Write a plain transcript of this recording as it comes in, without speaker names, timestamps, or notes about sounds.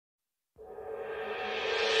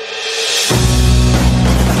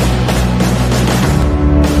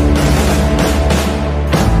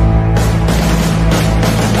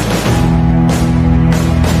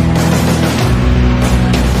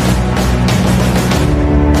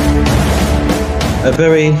A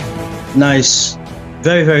very nice,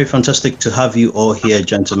 very, very fantastic to have you all here,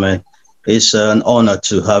 gentlemen. It's an honor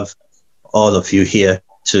to have all of you here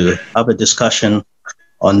to have a discussion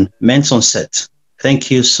on Menz On Set.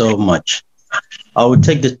 Thank you so much. I will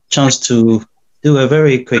take the chance to do a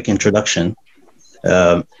very quick introduction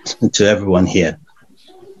to everyone here.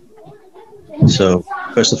 So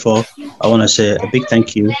first of all, I want to say a big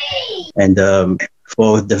thank you. And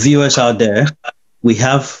for the viewers out there, we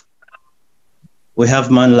have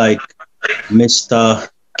man like Mr.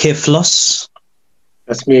 K-Floss.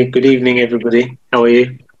 That's me. Good evening, everybody. How are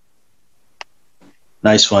you?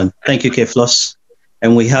 Nice one. Thank you, K-Floss.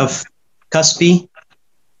 And we have Caspi.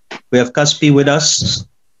 We have Caspi with us.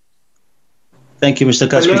 Thank you, Mr.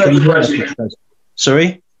 Caspi. Can you hear us?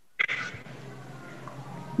 Sorry?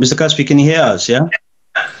 Mr. Caspi, can you hear us? Yeah?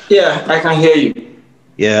 Yeah, I can hear you.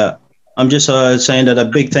 Yeah. I'm just saying that a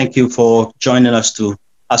big thank you for joining us to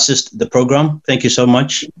assist the program. Thank you so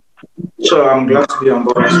much. Sure, I'm glad to be on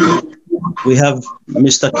board. We have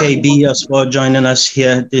Mr. KB as well joining us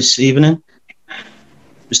here this evening.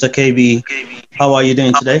 Mr. KB, how are you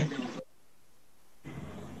doing today?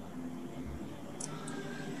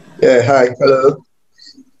 Yeah, hi, hello.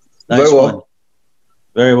 Nice Very well. one.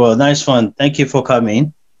 Very well, nice one. Thank you for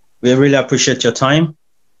coming. We really appreciate your time.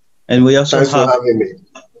 And we also Thanks have... for having me.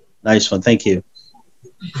 Nice one, thank you.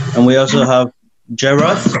 And we also have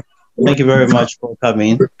Gerard. Thank you very much for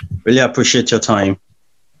coming. Really appreciate your time.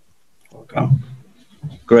 Welcome.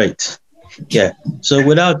 Great. Yeah. So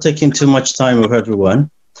without taking too much time with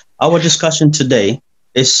everyone, our discussion today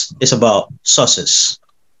is about sources.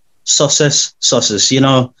 Sources. You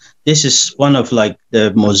know, this is one of like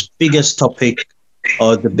the most biggest topic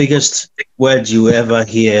or the biggest word you ever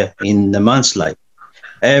hear in a man's life.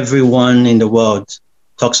 Everyone in the world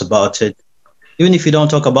talks about it. Even if you don't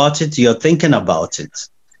talk about it, you're thinking about it.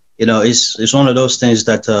 You know, it's one of those things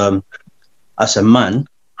that as a man,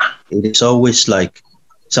 it is always like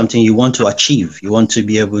something you want to achieve. You want to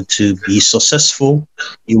be able to be successful.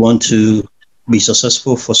 You want to be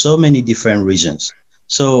successful for so many different reasons.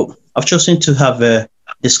 So I've chosen to have a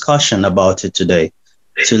discussion about it today,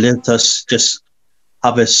 to let us just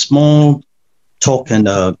have a small talk and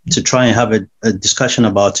to try and have a discussion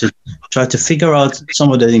about it, try to figure out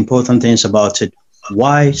some of the important things about it,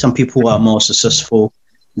 why some people are more successful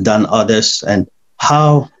than others, and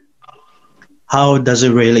how does it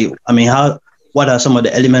really, I mean, what are some of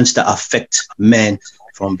the elements that affect men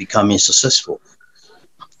from becoming successful?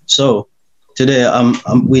 So today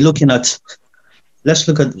we're looking at, let's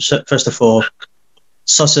look at, first of all,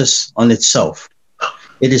 success on itself.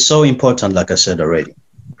 It is so important, like I said already,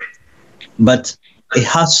 but it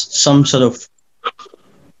has some sort of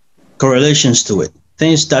correlations to it,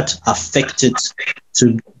 things that affect it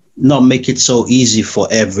to not make it so easy for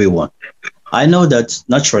everyone. I know that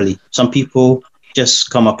naturally some people just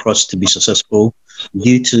come across to be successful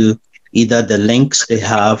due to either the links they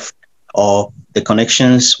have or the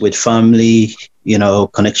connections with family, you know,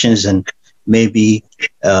 connections, and maybe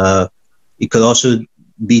it could also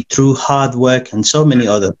be through hard work and so many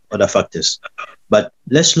other factors. But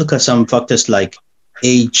let's look at some factors like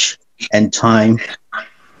age and time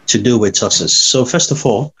to do with success. So first of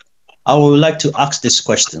all, I would like to ask this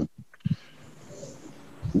question.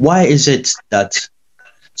 Why is it that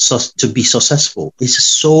to be successful is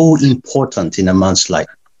so important in a man's life?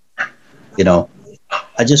 You know,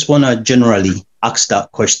 I just want to generally ask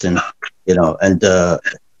that question, you know, and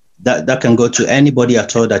that can go to anybody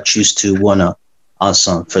at all that choose to want to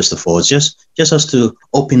answer. First of all, just us to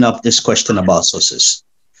open up this question about success.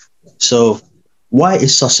 So why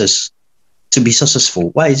is success, to be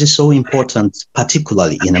successful, why is it so important,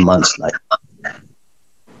 particularly in a man's life?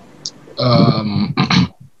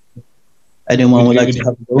 Anyone would like to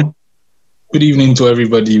have a go? Good evening to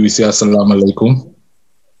everybody. We say assalamu alaikum.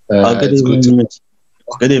 Good evening.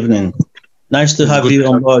 Good evening. Nice to have you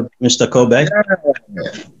on board, Mr. Kobe.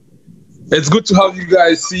 Yeah. It's good to have you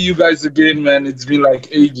guys, see you guys again, man. It's been like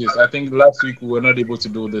ages. I think last week we were not able to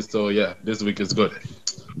do this, so yeah, this week is good.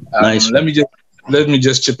 Nice. Let me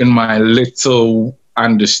just chip in my little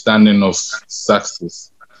understanding of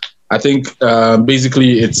success. I think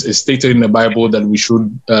basically it's stated in the Bible that we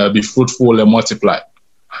should be fruitful and multiply.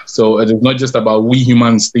 So it is not just about we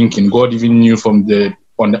humans thinking. God even knew from the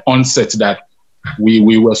onset that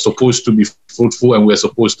we were supposed to be fruitful and we're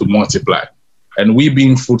supposed to multiply. And we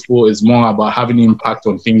being fruitful is more about having impact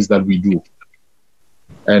on things that we do.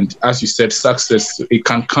 And as you said, success, it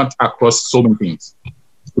can cut across so many things.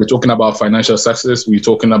 We're talking about financial success. We're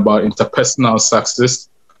talking about interpersonal success,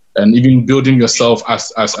 and even building yourself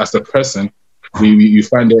as a person. You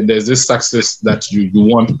find that there's this success that you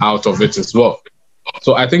want out of it as well.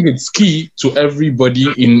 So I think it's key to everybody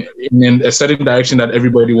in a certain direction that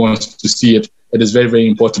everybody wants to see it. It is very, very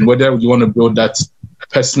important. Whether you want to build that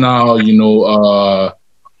personal, how do you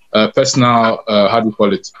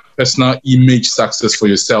call it? Personal image success for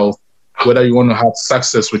yourself, whether you want to have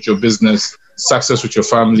success with your business, success with your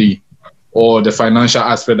family, or the financial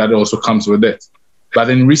aspect that also comes with it. But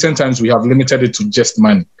in recent times, we have limited it to just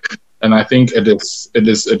money. And I think it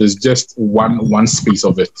is just one space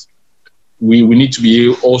of it. We need to be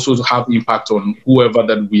able also to have impact on whoever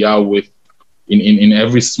that we are with in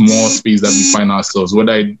every small space that we find ourselves,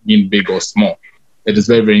 whether it being big or small. It is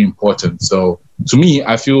very, very important. So to me,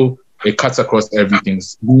 I feel it cuts across everything.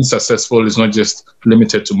 Being successful is not just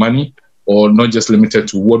limited to money or not just limited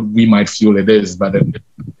to what we might feel it is, but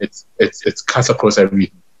it's cuts across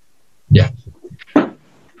everything. Yeah.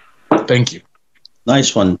 Thank you.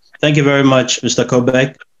 Nice one. Thank you very much, Mr.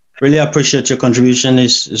 Kobek. Really appreciate your contribution.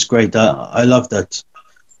 It's great. I love that.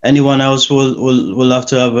 Anyone else will love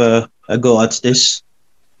to have a go at this?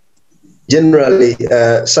 Generally,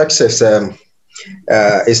 success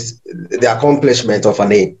is the accomplishment of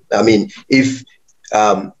an aim. I mean, if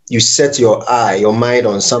you set your mind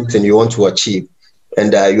on something you want to achieve,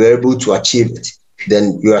 and you're able to achieve it,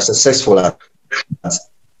 then you are successful at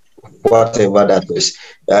whatever that is.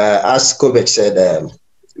 As Kobek said,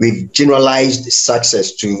 we've generalized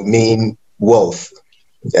success to mean wealth,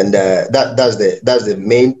 and that's the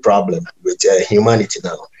main problem with humanity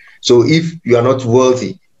now. So if you are not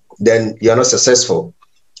wealthy, then you are not successful.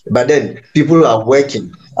 But then people are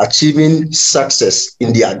working, achieving success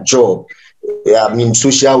in their job. I mean,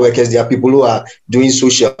 social workers, there are people who are doing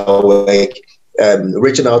social work,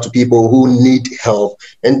 reaching out to people who need help,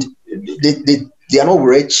 and they are not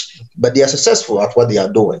rich, but they are successful at what they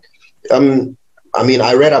are doing. I mean,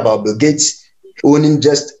 I read about Bill Gates owning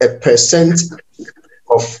just 1%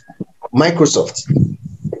 of Microsoft,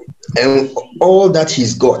 and all that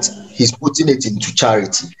he's got, he's putting it into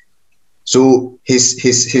charity. So his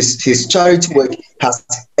charity work has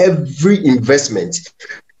every investment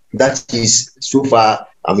that he's so far,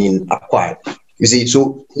 I mean, acquired. You see,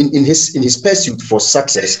 so in his pursuit for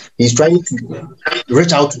success, he's trying to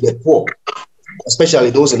reach out to the poor, especially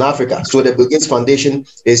those in Africa. So the Bill Gates Foundation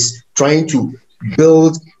is trying to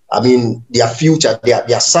build, I mean, their future,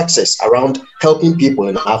 their success around helping people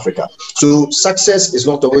in Africa. So success is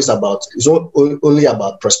not always about, it's not only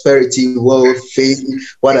about prosperity, wealth, fame,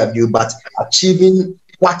 what have you, but achieving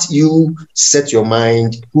what you set your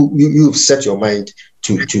mind, you've set your mind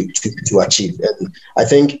to achieve. And I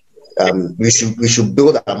think we should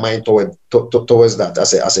build our mind towards that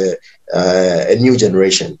as a new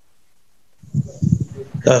generation.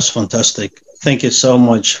 That's fantastic. Thank you so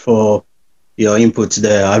much for your input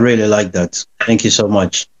there. I really like that. Thank you so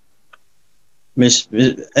much.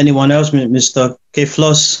 Anyone else? Mr. K.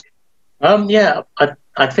 Floss? Yeah,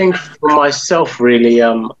 I think for myself, really,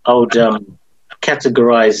 I would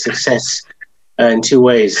categorize success in two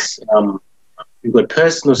ways. You've got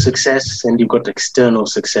personal success and you've got external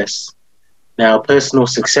success. Now, personal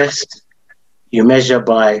success, you measure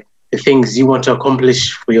by the things you want to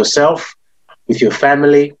accomplish for yourself, with your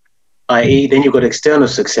family, i.e., then you've got external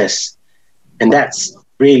success. And that's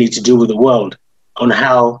really to do with the world, on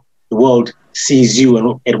how the world sees you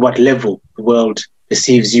and at what level the world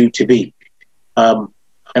perceives you to be. And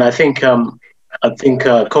I think Kobek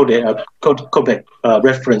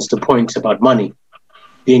referenced the point about money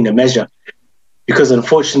being a measure, because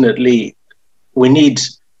unfortunately,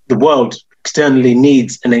 the world externally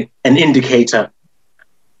needs an indicator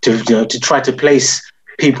to try to place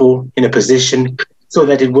people in a position so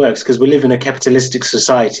that it works, because we live in a capitalistic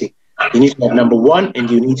society. You need to have number one and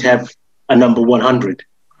you need to have a number 100.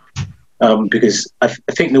 Because I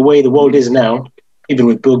think the way the world is now, even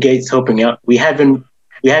with Bill Gates helping out, we haven't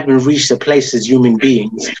reached a place as human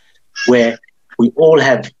beings where we all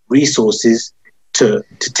have resources to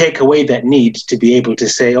take away that need to be able to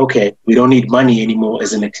say, okay, we don't need money anymore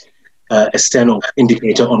as an external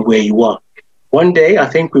indicator on where you are. One day, I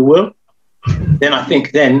think we will.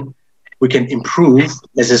 Then we can improve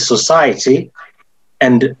as a society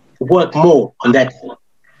and work more on that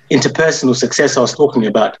interpersonal success I was talking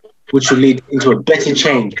about, which will lead into a better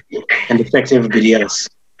change and affect everybody else.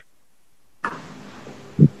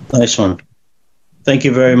 Nice one. Thank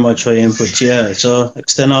you very much for your input. Yeah, so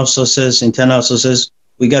external sources, internal sources,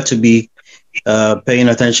 we got to be paying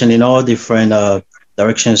attention in all different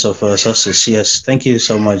directions of sources. Yes, thank you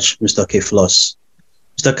so much, Mr. K. Floss.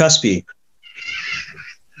 Mr. Caspi,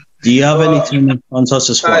 do you have anything on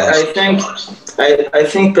sources for us? I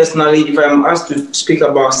think personally, if I'm asked to speak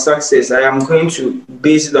about success, I am going to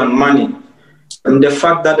base it on money. the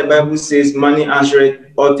fact that the Bible says money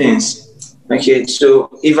answereth all things. Okay,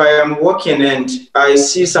 so if I am working and I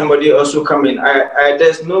see somebody also coming,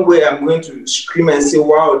 there's no way I'm going to scream and say,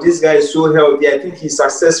 wow, this guy is so healthy, I think he's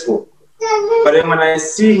successful. But then when I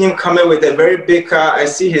see him coming with a very big car, I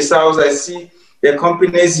see his house, I see the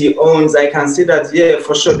companies he owns, I can see that, yeah,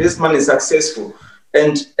 for sure, this man is successful.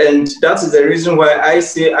 And that is the reason why I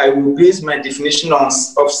say I will base my definition of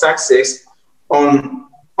success on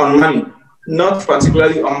money. Not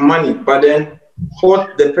particularly on money, but then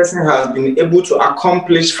what the person has been able to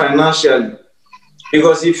accomplish financially.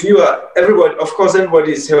 Because if you are, everybody, of course,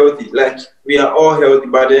 everybody is healthy, like we are all healthy,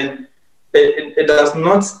 but then it does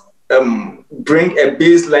not bring a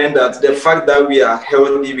baseline that the fact that we are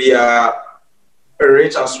healthy, we are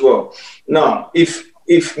rich as well. Now, if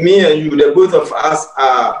me and you, the both of us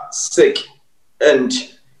are sick and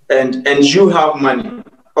you have money,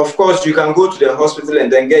 of course, you can go to the hospital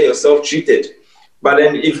and then get yourself treated. But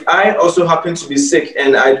then if I also happen to be sick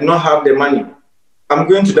and I do not have the money, I'm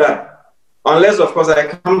going to die. Unless, of course, I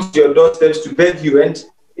come to your doorsteps to beg you. And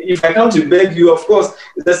if I come to beg you, of course,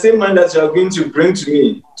 it's the same money that you are going to bring to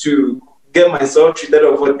me to get myself treated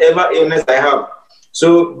of whatever illness I have.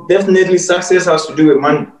 So definitely success has to do with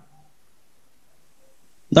money.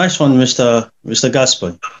 Nice one, Mr.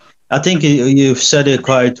 Gaspar. I think you've said it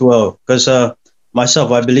quite well, because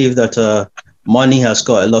myself, I believe that money has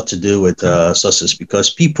got a lot to do with success, because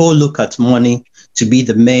people look at money to be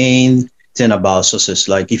the main thing about success.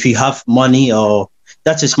 Like if you have money, or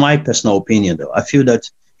that is my personal opinion, though. I feel that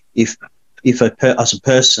if as a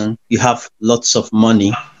person you have lots of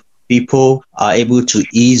money, people are able to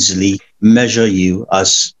easily measure you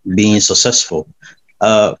as being successful.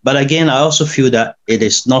 But again, I also feel that it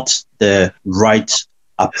is not the right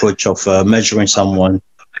approach of measuring someone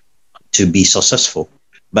to be successful.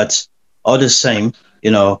 But all the same,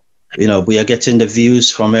 we are getting the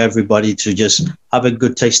views from everybody to just have a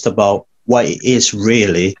good taste about what it is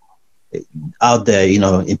really out there,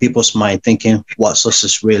 in people's mind, thinking what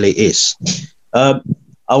success really is.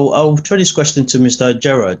 I'll throw this question to Mr.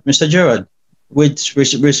 Gerard. Mr. Gerard, with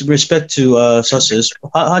respect to success,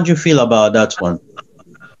 how do you feel about that one?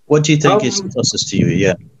 What do you think is success to you?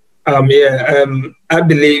 Yeah. I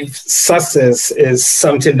believe success is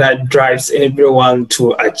something that drives everyone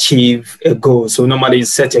to achieve a goal. So normally you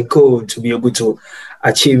set a goal to be able to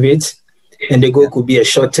achieve it. And the goal could be a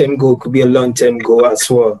short-term goal, could be a long-term goal as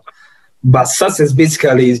well. But success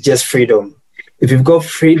basically is just freedom. If you've got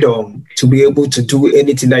freedom to be able to do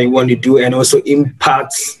anything that you want to do and also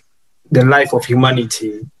impact the life of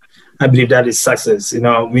humanity, I believe that is success.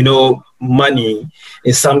 We know money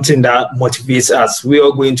is something that motivates us. We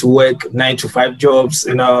are going to work 9-to-5 jobs.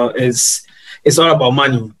 It's all about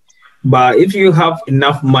money. But if you have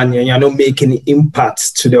enough money and you're not making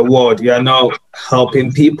impact to the world, you are not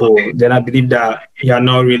helping people, then I believe that you are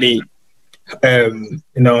not really,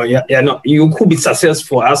 you could be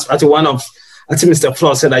successful. I think Mr.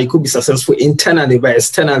 Flaw said that you could be successful internally, but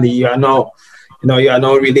externally you are not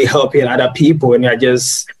really helping other people and you're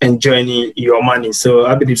just enjoying your money. So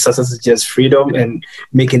I believe success is just freedom and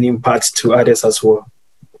making impact to others as well.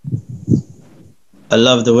 I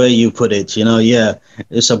love the way you put it.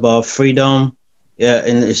 It's about freedom. Yeah,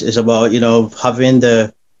 and it's about, having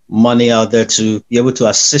the money out there to be able to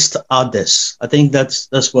assist others. I think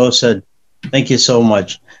that's well said. Thank you so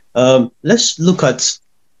much. Let's look at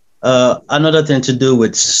another thing to do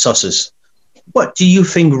with success. What do you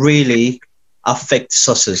think really affects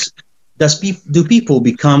success? Do people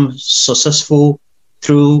become successful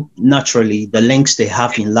through naturally the links they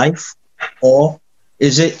have in life, or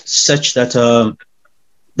is it such that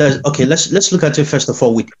okay, let's look at it first of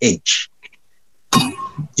all with age.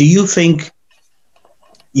 Do you think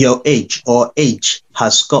your age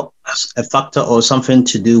has got a factor or something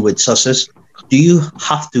to do with success? Do you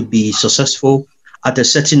have to be successful at a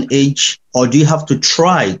certain age, or do you have to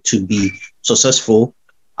try to be successful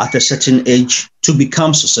at a certain age to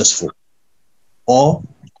become successful? Or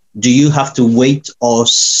do you have to wait or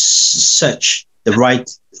search the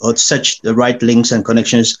right links and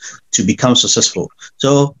connections to become successful?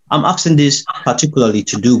 So I'm asking this particularly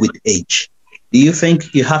to do with age. Do you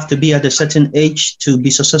think you have to be at a certain age to be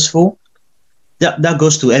successful? That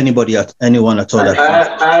goes to anyone at all.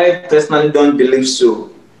 I personally don't believe so,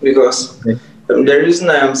 because the reason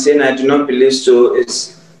I am saying I do not believe so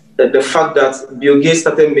is that the fact that Bill Gates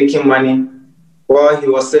started making money while he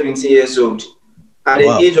was 17 years old. At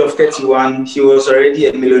the age of 31, he was already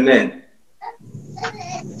a millionaire.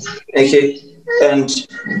 Okay, and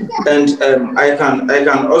I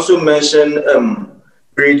can also mention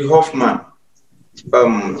Reid Hoffman,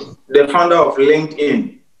 the founder of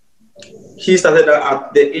LinkedIn. he started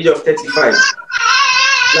at the age of 35.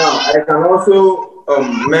 Now, I can also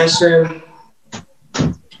mention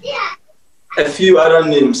a few other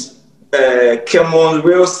names. Kemon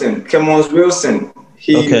Wilson.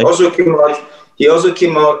 He also came out. He also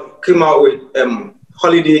came out with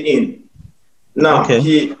Holiday Inn. Now,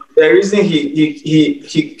 the reason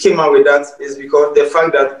he came out with that is because the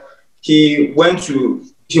fact that he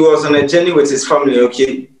was on a journey with his family,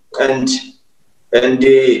 and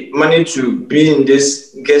they managed to be in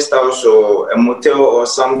this guest house or a motel or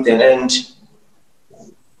something, and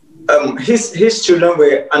his children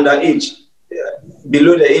were underage,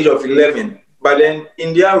 below the age of 11. But then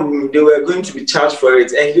in their room, they were going to be charged for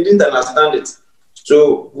it, and he didn't understand it.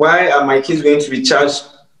 So why are my kids going to be charged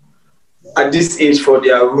at this age for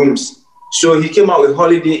their rooms? So he came out with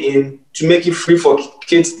Holiday Inn to make it free for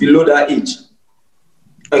kids below that age.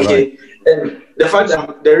 Okay, right. And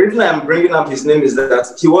the reason I'm bringing up his name is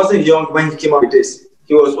that he wasn't young when he came out with this.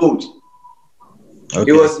 He was old. Okay.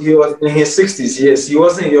 He was in his 60s. Yes, he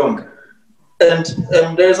wasn't young. And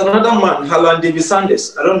there's another man, Harlan Davis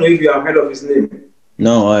Sanders. I don't know if you have heard of his name.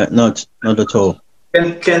 No, not at all.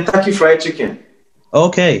 Kentucky Fried Chicken.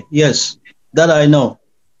 Okay, yes, that I know.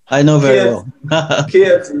 I know very well.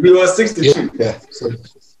 He was 62. Yeah.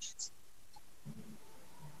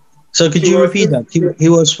 So could you repeat that? He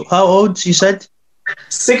was how old, you said?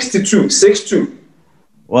 62.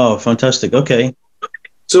 Wow, fantastic. Okay.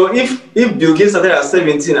 So if Bill Gates started at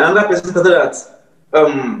 17, another person started at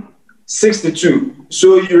 62.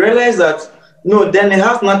 So you realize that, no, then it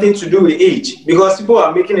has nothing to do with age, because people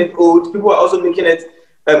are making it old, people are also making it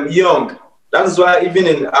young. That is why even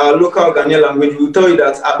in our local Ghanaian language, we will tell you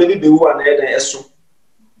that a baby bewu and esu.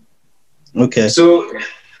 Okay.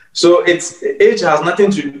 So it's age has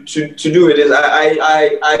nothing to do with it.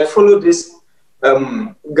 I follow this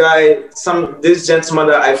guy, this gentleman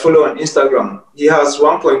that I follow on Instagram. He has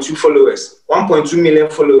 1.2 million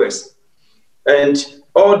followers, and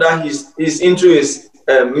all that he's into is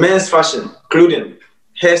men's fashion, clothing,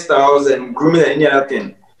 hairstyles, and grooming, and any other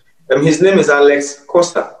thing. His name is Alex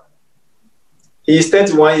Costa. He's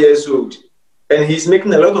 31 years old, and he's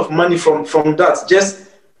making a lot of money from that, just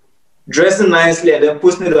dressing nicely and then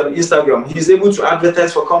posting it on Instagram. He's able to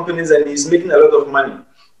advertise for companies, and he's making a lot of money.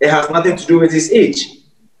 It has nothing to do with his age.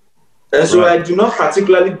 And so I do not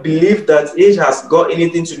particularly believe that age has got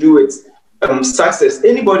anything to do with success.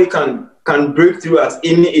 Anybody can break through at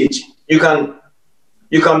any age. You can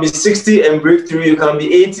be 60 and break through. You can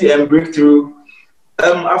be 80 and break through.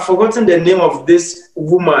 I've forgotten the name of this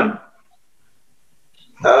woman.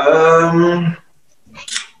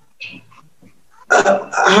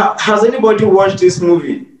 Has anybody watched this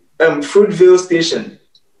movie, Fruitvale Station?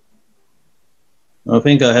 I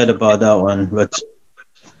think I heard about that one, but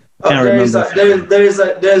I can't remember.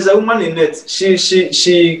 There's a woman in it. She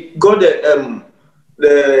got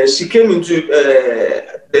she came into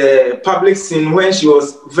the public scene when she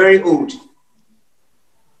was very old.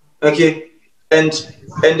 Okay, and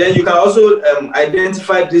then you can also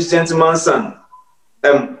identify this gentleman's son,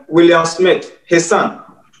 William Smith, his son.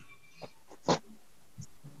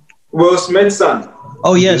 Will Smith's son.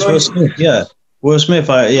 Oh yes, Will Smith. Yeah, Will Smith.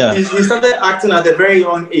 Yeah. He started acting at a very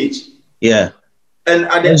young age. Yeah. And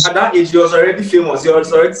at that age, he was already famous. He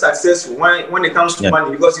was already successful when it comes to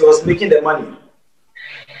money, because he was making the money.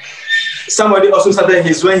 Somebody also started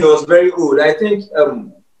his when he was very old. I think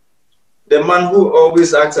the man who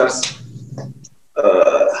always acts as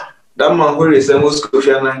that man who resembles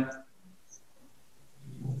Kofi Annan.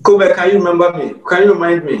 Kobe, can you remember me? Can you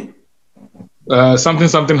remind me? Something.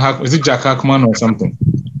 Is it Jack Hackman or something?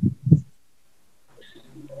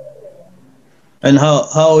 And how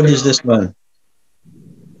old is this man?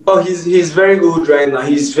 Oh, he's very old right now.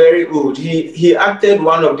 He's very old. He acted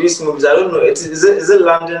one of these movies. I don't know. Is it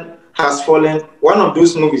London Has Fallen? One of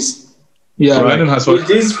those movies. Yeah, right. London Has Fallen.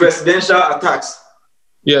 These presidential attacks.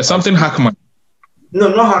 Yeah, something Hackman. No,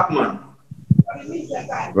 not Hackman.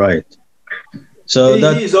 Right. So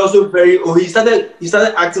he is also very old. He started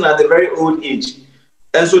acting at a very old age,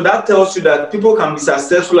 and so that tells you that people can be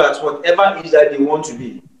successful at whatever age that they want to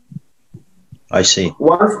be. I see.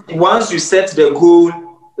 Once you set the goal,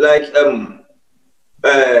 like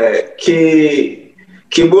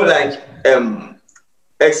Kibo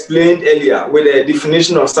explained earlier with the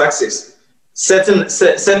definition of success, setting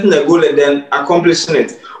a goal and then accomplishing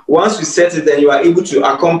it. Once you set it and you are able to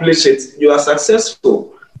accomplish it, you are successful.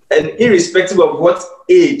 And irrespective of what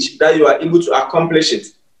age that you are able to accomplish it.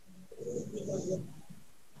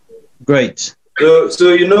 Great.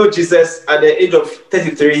 So you know, Jesus at the age of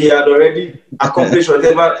 33, he had already accomplished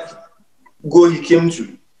whatever goal he came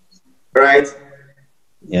to, right?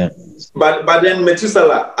 Yeah. But then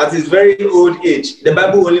Methuselah, at his very old age, the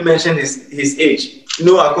Bible only mentioned his age.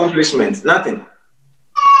 No accomplishment, nothing.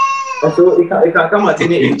 And so it can come at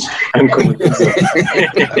any age.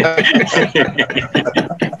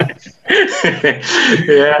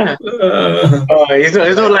 Yeah. He's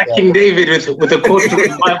not like King David with a quote from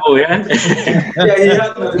the Bible, yeah? Yeah, he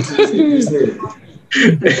had nothing to say.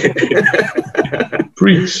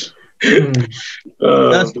 Preach.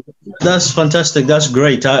 That's fantastic. That's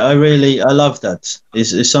great. I love that.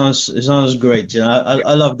 It sounds great. You know,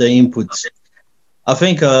 I love the input. I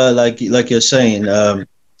think like you're saying,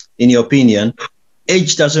 in your opinion,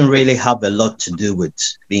 age doesn't really have a lot to do with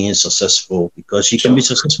being successful, because you can be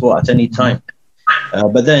successful at any time.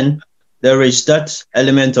 But then there is that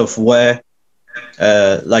element of where,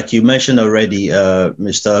 like you mentioned already,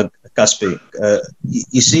 Mr. Caspi,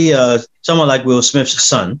 you see someone like Will Smith's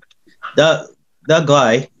son. That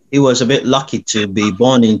guy, he was a bit lucky to be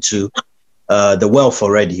born into the wealth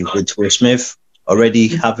already, with Will Smith already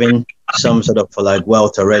having some sort of like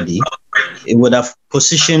wealth already. It would have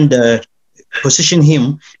positioned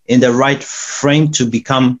him in the right frame to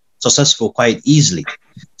become successful quite easily.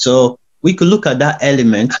 So we could look at that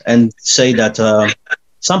element and say that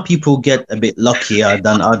some people get a bit luckier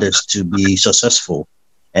than others to be successful,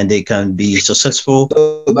 and they can be successful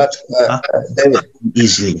David,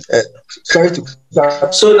 easily. Sorry to.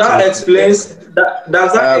 So that explains that.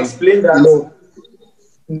 Does that explain that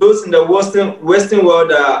those in the Western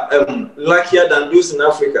world are luckier than those in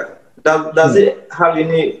Africa? Does it have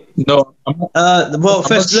any? No. Well,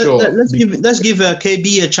 first let's give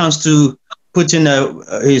KB a chance to put in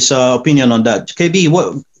his opinion on that. KB,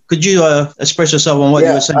 what could you express yourself on what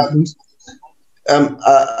you were saying?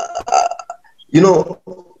 You know,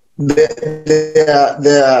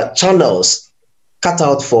 there are channels cut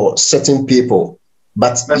out for certain people,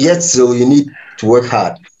 but yet so you need to work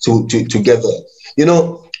hard to get there. You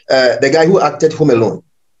know, the guy who acted Home Alone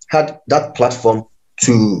had that platform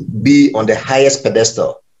to be on the highest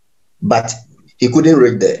pedestal, but he couldn't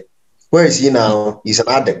reach there. Where is he now? He's an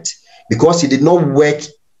addict because he did not work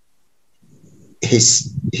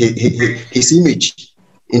his image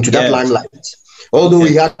into that limelight. Although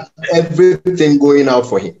he had everything going out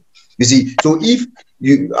for him. You see, so if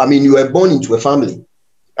you were born into a family,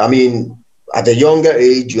 at a younger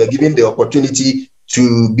age, you are given the opportunity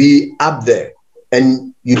to be up there,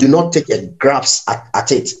 and you do not take a grasp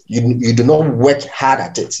at it. You do not work hard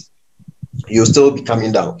at it. You'll still be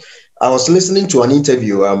coming down. I was listening to an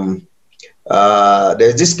interview.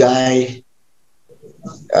 There's this guy.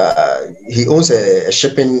 He owns a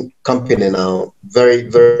shipping company now. Very,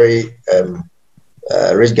 very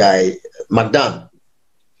rich guy, McDan.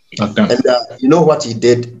 And you know what he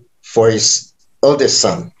did for his eldest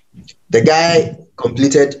son? The guy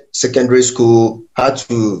completed secondary school, had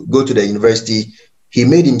to go to the university. He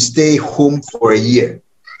made him stay home for a year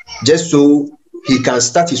just so he can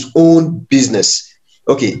start his own business.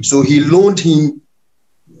 Okay, so he loaned him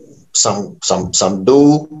some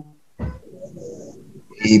dough.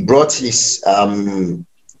 He brought his plan,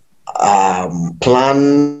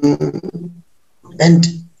 and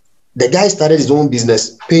the guy started his own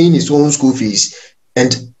business, paying his own school fees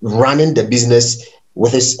and running the business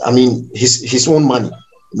with his own money.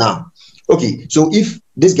 Now, okay, so if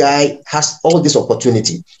this guy has all this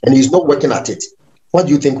opportunity and he's not working at it, what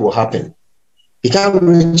do you think will happen? He can't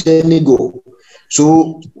reach any goal.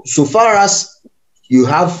 So far as you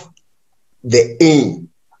have the aim,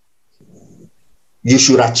 you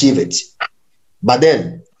should achieve it, but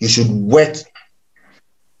then you should work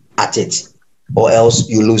at it, or else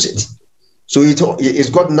you lose it. So it's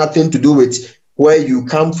got nothing to do with where you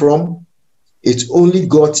come from. It's only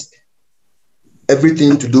got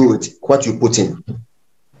everything to do with what you put in.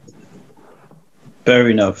 Fair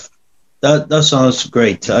enough. That sounds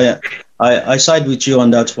great. I side with you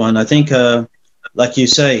on that one. I think, like you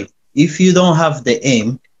say, if you don't have the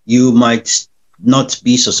aim, you might not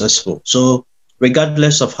be successful. So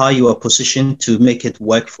regardless of how you are positioned to make it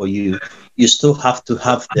work for you, you still have to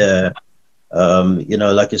have the,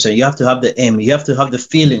 like you say, you have to have the aim. You have to have the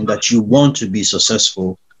feeling that you want to be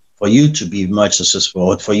successful for you to be much successful,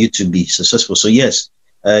 or for you to be successful. So yes,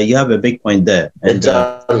 you have a big point there. And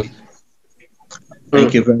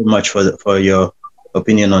thank you very much for your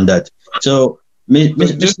opinion on that. So,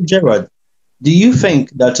 Mr. Gerard, do you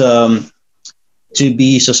think that to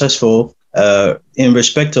be successful in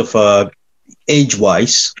respect of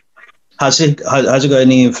age-wise, has it got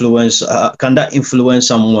any influence? Can that influence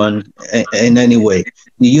someone in any way?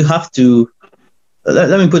 You have to.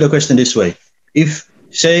 Let me put the question this way: if,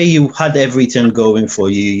 say, you had everything going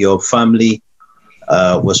for you, your family,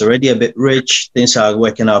 was already a bit rich, things are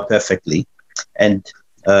working out perfectly, and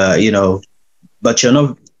you know, but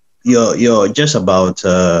you're just about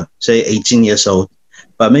say 18 years old,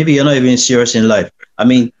 but maybe you're not even serious in life. I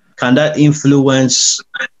mean, can that influence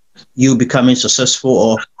you becoming successful,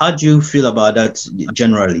 or how do you feel about that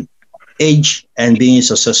generally? Age and being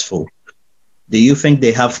successful, do you think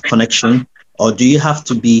they have connection, or do you have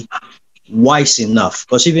to be wise enough?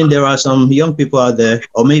 Because even there are some young people out there,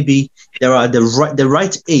 or maybe there are the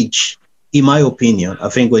right age, in my opinion. I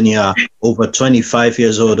think when you are over 25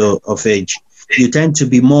 years old of age, you tend to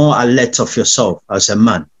be more alert of yourself as a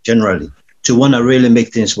man, generally, to want to really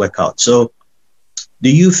make things work out. So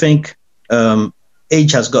do you think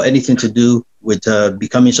age has got anything to do with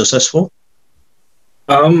becoming successful?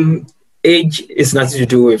 Age is nothing to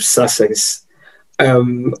do with success.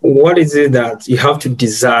 What is it that you have to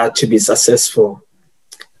desire to be successful?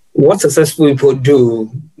 What successful people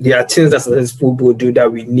do, there are things that successful people do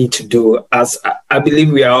that we need to do. As I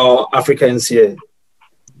believe we are all Africans here.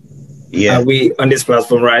 Yeah. Are we on this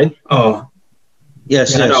platform, right? Oh.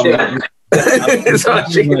 Yes, yeah,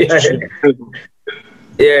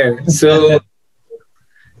 yeah. So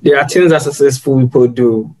there are things that successful people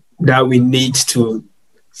do that we need to.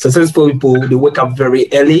 Successful people, they wake up very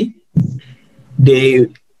early. They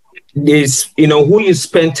you know, who you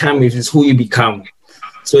spend time with is who you become.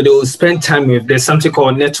 So they will spend time with, there's something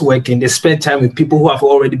called networking. They spend time with people who have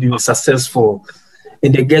already been successful,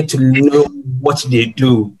 and they get to know what they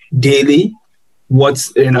do daily.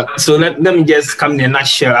 So let me just come in a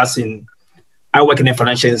nutshell, as in, I work in a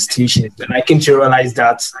financial institution, and I came to realize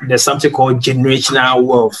that there's something called generational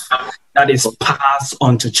wealth that is passed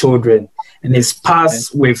on to children, and it's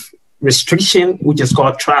passed with restriction, which is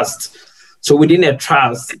called trust. So within a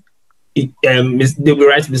trust, they will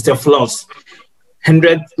write Mr. Floss,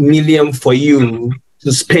 100 million for you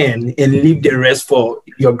to spend and leave the rest for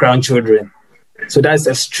your grandchildren. So that's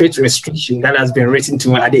a strict restriction that has been written to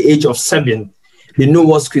me at the age of 7. They know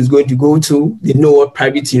what school is going to go to. They know what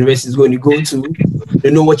private university is going to go to.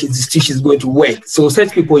 They know what institution is going to work. So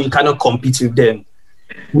such people, you cannot compete with them.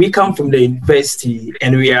 We come from the university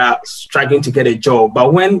and we are struggling to get a job.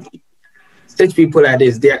 But when such people like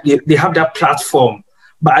this, they have that platform.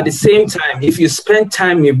 But at the same time, if you spend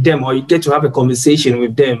time with them or you get to have a conversation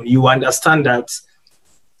with them, you understand that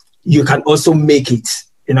you can also make it.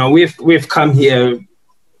 You know, we've come here.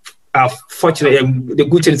 Fortunately, the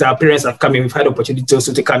good thing is our parents have come in. We've had opportunity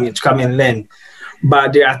also to come and learn.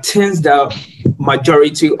 But there are things that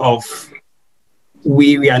majority of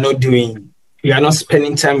we are not doing. We are not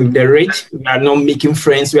spending time with the rich. We are not making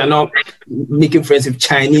friends. We are not making friends with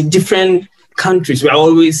Chinese, different countries. We are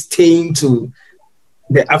always staying to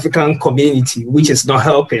the African community, which is not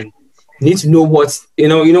helping. You need to know what, you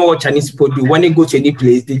know what Chinese people do. When they go to any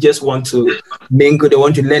place, they just want to mingle. They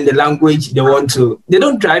want to learn the language. They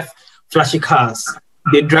don't drive flashy cars.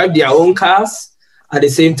 They drive their own cars. At the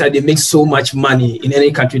same time, they make so much money in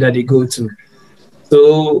any country that they go to.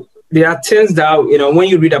 So there are things that, when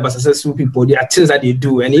you read about successful people, there are things that they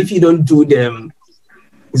do. And if you don't do them,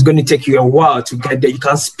 it's going to take you a while to get there. You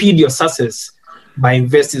can speed your success by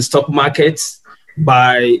investing in stock markets,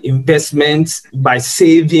 by investments, by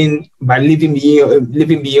saving, by living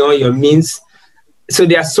beyond your means. So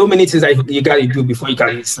there are so many things that you got to do before you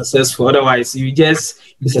can be successful. Otherwise, you just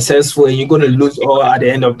be successful and you're going to lose all at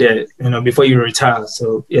the end of the, before you retire.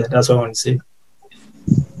 So yeah, that's what I want to say.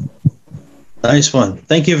 Nice one.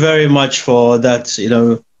 Thank you very much for that.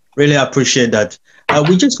 Really appreciate that.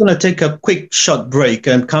 We're just going to take a quick short break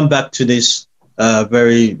and come back to this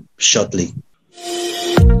very shortly.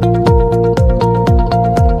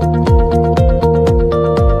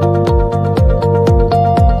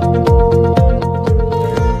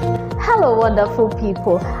 Wonderful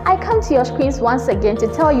people, I come to your screens once again to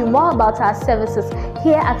tell you more about our services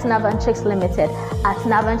here at Navantrics Limited. At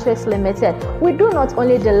Navantrics Limited, we do not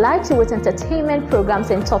only delight you with entertainment programs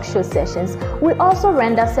and talk show sessions, we also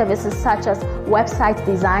render services such as website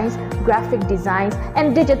designs, graphic designs,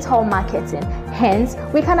 and digital marketing. Hence,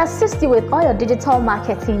 we can assist you with all your digital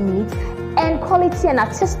marketing needs and quality and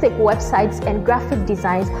artistic websites and graphic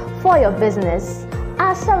designs for your business.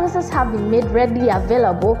 Our services have been made readily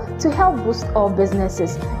available to help boost all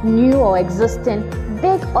businesses, new or existing,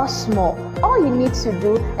 big or small. All you need to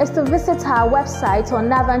do is to visit our website on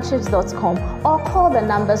navantrics.com or call the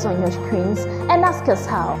numbers on your screens and ask us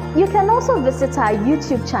how. You can also visit our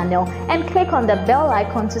YouTube channel and click on the bell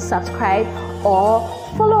icon to subscribe or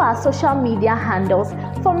follow our social media handles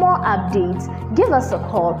for more updates. Give us a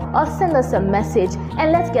call or send us a message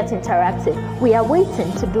and let's get interactive. We are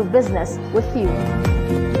waiting to do business with you.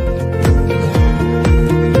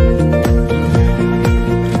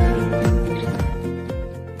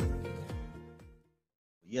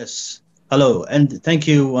 Yes. Hello, and thank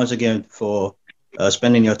you once again for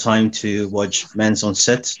spending your time to watch Men's On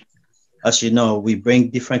Set. As you know, we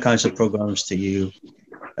bring different kinds of programs to you,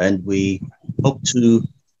 and we hope to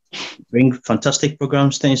bring fantastic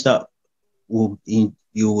programs, things that you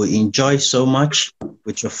will enjoy so much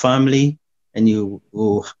with your family, and you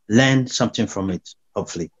will learn something from it,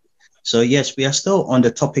 hopefully. So yes, we are still on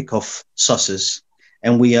the topic of sources,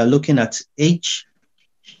 and we are looking at age,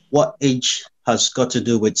 what age has got to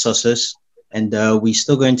do with sources, and we're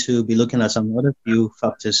still going to be looking at some other few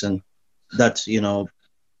factors and that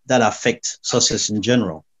that affect sources in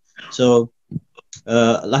general. So,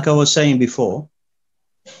 like I was saying before,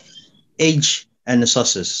 age and the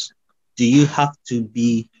sources. Do you have to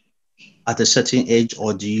be at a certain age,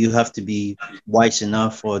 or do you have to be wise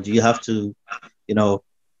enough, or do you have to,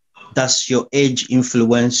 does your age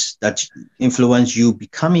influence you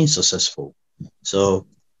becoming successful? So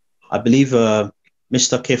I believe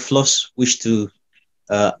Mr. K. Floss wished to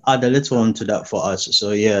add a little on to that for us.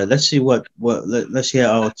 So yeah, let's see let's hear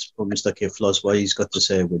out from Mr. K. Floss what he's got to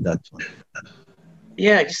say with that one.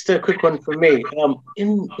 Yeah, just a quick one from me.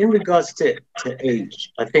 In regards to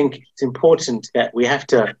age, I think it's important that we have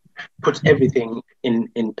to put everything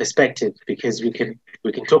in perspective, because we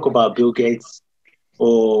can talk about Bill Gates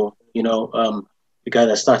or the guy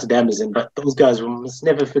that started Amazon, but those guys, we must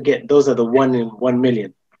never forget, those are the 1 in 1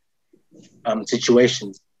 million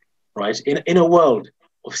situations, right? In a world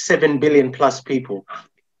of 7 billion plus people,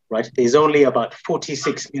 right? There's only about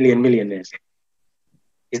 46 million millionaires.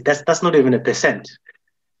 That's not even a percent,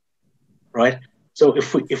 right? So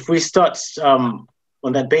if we start on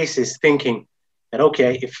that basis, thinking that,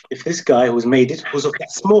 okay, if this guy who's made it, who's a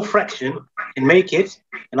small fraction, can make it,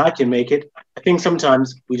 and I can make it, I think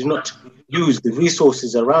sometimes we do not use the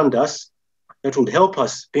resources around us that would help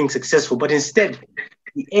us being successful, but instead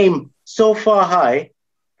we aim so far high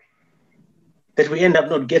that we end up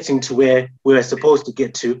not getting to where we're supposed to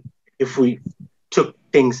get to if we took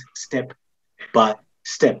things step by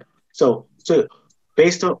step. So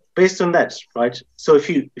based on that, right? So if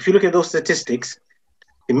you look at those statistics,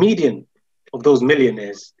 the median of those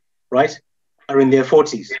millionaires, right, are in their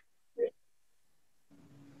 40s.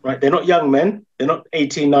 Right? They're not young men, they're not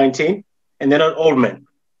 18, 19, and they're not old men,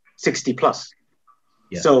 60 plus.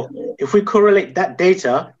 Yeah. So if we correlate that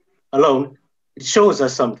data alone, it shows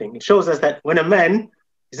us something. It shows us that when a man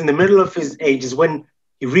is in the middle of his age is when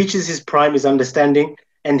he reaches his prime, his understanding,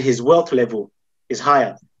 and his wealth level is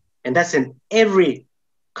higher. And that's in every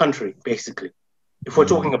country, basically, if we're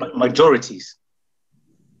talking about majorities,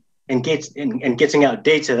 and getting out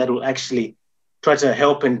data that will actually try to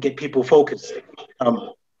help and get people focused.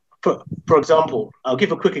 For example, I'll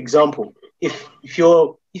give a quick example. If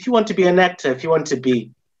you want to be an actor, if you want to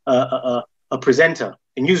be a presenter,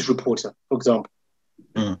 a news reporter, for example,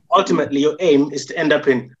 ultimately your aim is to end up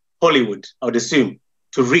in Hollywood, I would assume,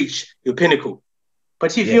 to reach your pinnacle.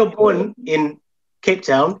 But if you're born in Cape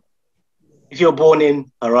Town, if you're born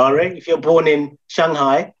in Harare, if you're born in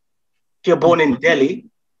Shanghai, if you're born in Delhi,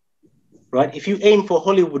 right? If you aim for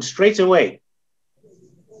Hollywood straight away,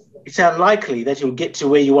 it's unlikely that you'll get to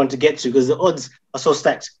where you want to get to, because the odds are so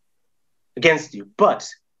stacked against you. But,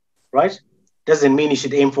 right, doesn't mean you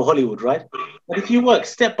should aim for Hollywood, right? But if you work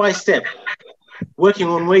step by step, working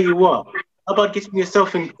on where you are, how about getting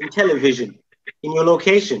yourself in television, in your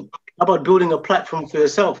location? How about building a platform for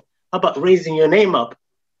yourself? How about raising your name up,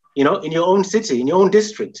 in your own city, in your own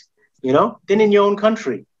district, then in your own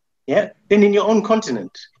country, then in your own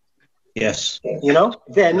continent. Yes.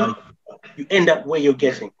 Then you end up where you're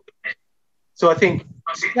getting. So I think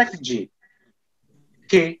strategy,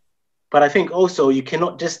 okay, but I think also you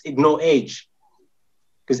cannot just ignore age,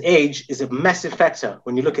 because age is a massive factor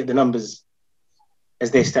when you look at the numbers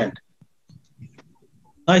as they stand.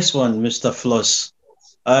 Nice one, Mr. Floss.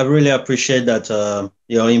 I really appreciate that,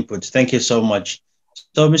 your input. Thank you so much.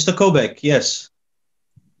 So, Mr. Kobek, yes.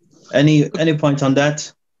 Any point on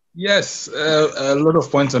that? Yes, a lot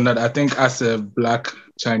of points on that. I think as a Black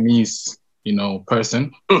Chinese,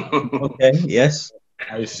 person. Okay, yes.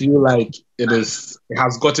 I feel like it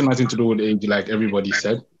has gotten nothing to do with age, like everybody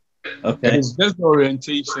said. Okay. It is just the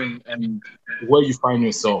orientation and where you find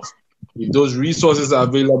yourself. If those resources are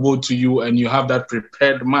available to you and you have that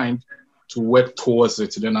prepared mind to work towards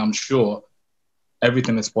it, then I'm sure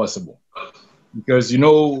everything is possible. Because,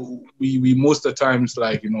 we most of the times,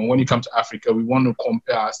 when you come to Africa, we want to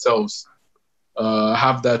compare ourselves,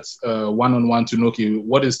 have that one-on-one to know, okay,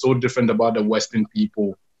 what is so different about the Western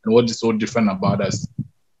people and what is so different about us.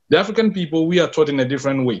 The African people, we are taught in a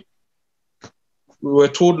different way. We were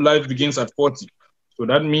told life begins at 40. So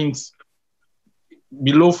that means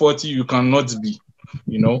below 40, you cannot be.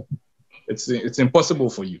 You know, it's impossible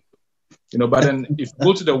for you. You know, but then if you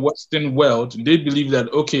go to the Western world, they believe that,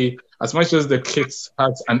 okay, as much as the kids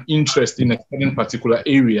have an interest in a certain particular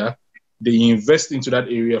area, they invest into that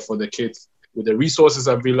area for the kids with the resources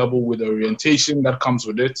available, with the orientation that comes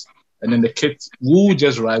with it, and then the kids will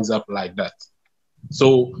just rise up like that.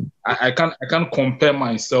 So I can't compare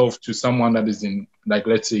myself to someone that is in, like,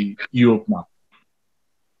 let's say, Europe now.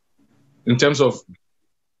 In terms of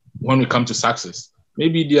when we come to success,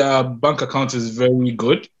 maybe their bank account is very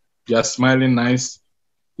good. They are smiling nice,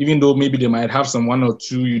 even though maybe they might have some 1 or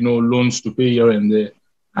 2, you know, loans to pay here and there.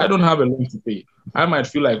 I don't have a loan to pay. I might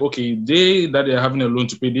feel like, okay, they're having a loan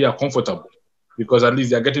to pay, they are comfortable because at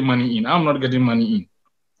least they're getting money in. I'm not getting money in.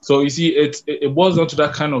 So you see, it boils down to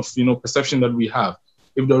that kind of, you know, perception that we have.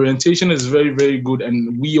 If the orientation is very, very good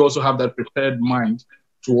and we also have that prepared mind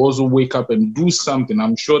to also wake up and do something,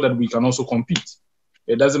 I'm sure that we can also compete.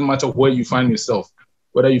 It doesn't matter where you find yourself.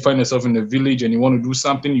 Whether you find yourself in the village and you want to do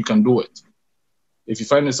something, you can do it. If you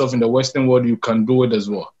find yourself in the Western world, you can do it as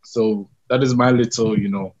well. So that is my little, you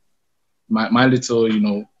know, my little, you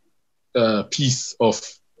know, piece of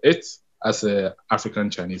it as an African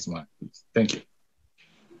Chinese man. Thank you.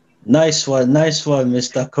 Nice one,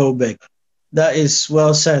 Mr. Kobek. That is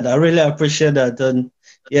well said. I really appreciate that. And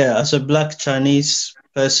yeah, as a Black Chinese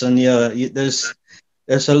person, yeah, there's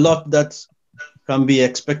a lot that can be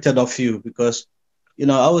expected of you because, you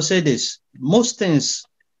know, I will say this: most things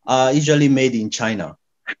are usually made in China.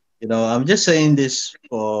 You know, I'm just saying this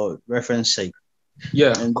for reference sake.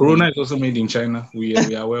 Yeah, and Corona is also made in China. We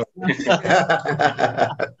are aware.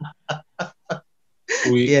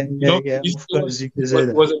 It was a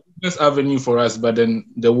business avenue for us, but then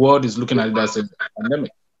the world is looking at it as a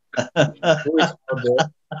pandemic.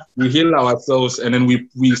 We heal ourselves, and then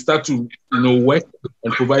we start to, you know, work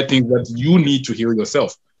and provide things that you need to heal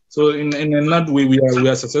yourself. So in another way, we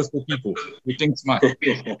are successful people. We think smart.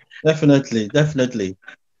 Definitely.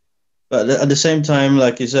 But at the same time,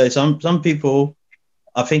 like you say, some people,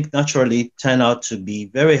 I think, naturally turn out to be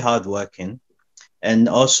very hardworking, and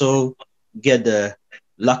also get the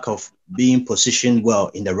lack of being positioned well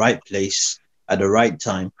in the right place at the right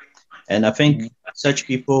time. And I think such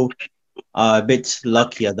people are a bit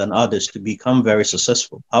luckier than others to become very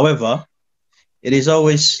successful. However, it is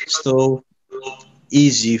always still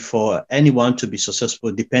easy for anyone to be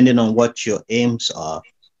successful depending on what your aims are.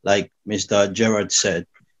 Like Mr. Gerard said,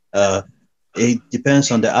 it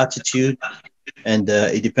depends on the attitude, and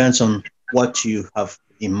it depends on what you have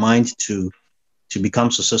in mind to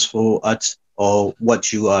become successful at, or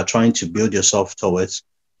what you are trying to build yourself towards.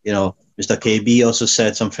 You know, Mr. KB also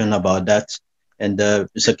said something about that. And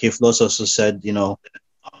Mr. Kiflos also said, you know,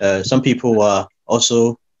 some people are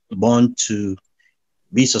also born to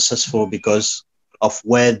be successful because of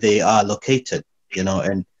where they are located, you know.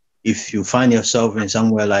 And if you find yourself in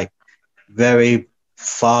somewhere like very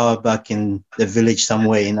far back in the village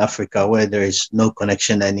somewhere in Africa where there is no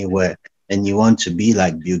connection anywhere, and you want to be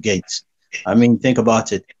like Bill Gates, I mean, think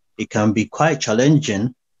about it. It can be quite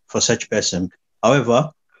challenging for such person.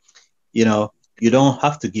 However, you know, you don't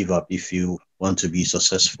have to give up if you want to be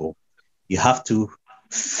successful. You have to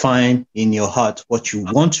find in your heart what you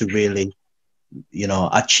want to really, you know,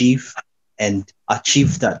 achieve, and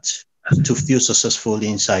achieve that to feel successful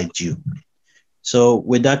inside you. So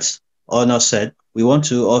with that honor said, we want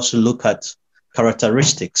to also look at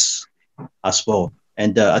characteristics as well.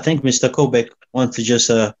 And I think Mr. Kobek wants to just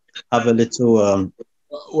have a little...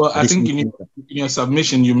 well, I think in your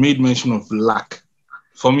submission, you made mention of luck.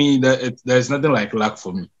 For me, there's nothing like luck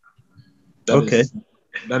for me.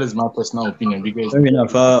 That is my personal opinion. Because fair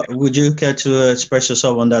enough. Would you care to express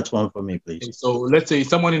yourself on that one for me, please? So let's say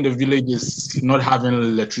someone in the village is not having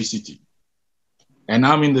electricity, and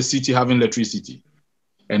I'm in the city having electricity,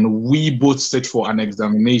 and we both sit for an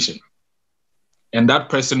examination, and that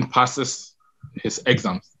person passes his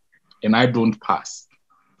exams, and I don't pass.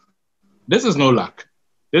 This is no luck.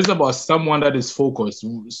 This is about someone that is focused,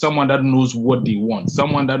 someone that knows what they want,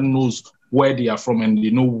 someone that knows where they are from, and they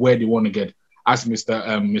know where they want to get. As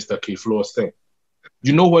Mr. K. Floor said,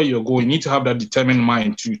 you know where you're going. You need to have that determined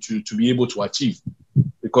mind to be able to achieve,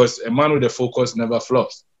 because a man with a focus never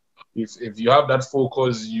flops. If you have that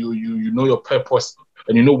focus, you know your purpose,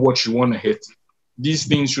 and you know what you want to hit, these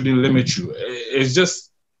things shouldn't limit you. It's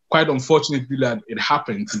just quite unfortunate that it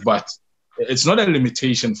happens, but it's not a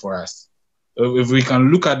limitation for us. If we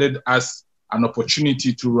can look at it as an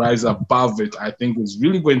opportunity to rise above it, I think it's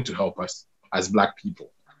really going to help us as Black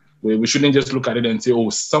people. We shouldn't just look at it and say,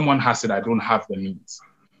 oh, someone has it, I don't have the means.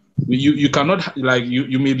 You cannot, like,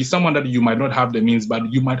 you may be someone that you might not have the means,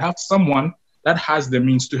 but you might have someone that has the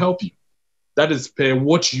means to help you. that is per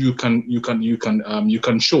what you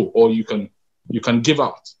can show, or you can give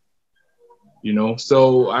out. You know,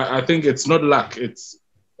 so I think it's not luck. It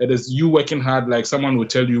is you working hard. Like someone will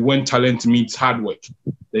tell you, when talent meets hard work,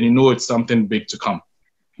 then you know it's something big to come.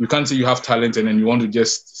 You can't say you have talent and then you want to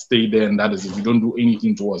just stay there and that is it. You don't do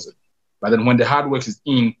anything towards it. But then when the hard work is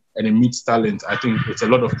in and it meets talent, I think it's a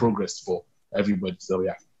lot of progress for everybody. So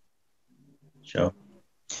yeah. Sure.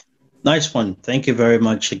 Nice one. Thank you very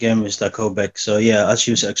much again, Mr. Kobek. So yeah, as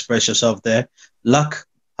you express yourself there, luck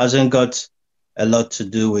hasn't got a lot to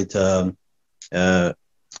do with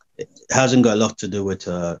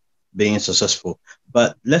being successful.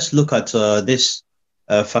 But let's look at this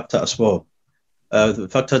factor as well. The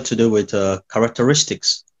factor to do with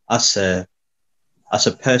characteristics as a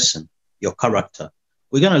person, your character.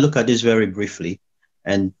 We're going to look at this very briefly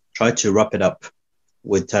and try to wrap it up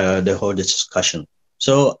with the whole discussion.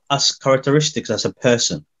 So as characteristics as a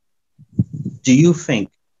person, do you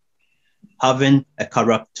think having a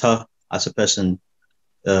character as a person,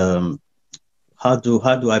 how do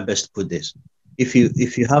I best put this? If you're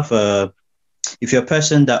a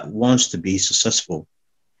person that wants to be successful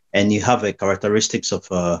and you have a characteristics of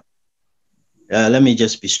let me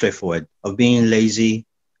just be straightforward, of being lazy,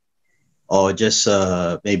 or just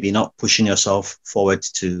maybe not pushing yourself forward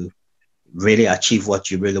to really achieve what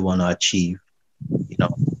you really want to achieve, you know,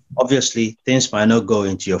 obviously things might not go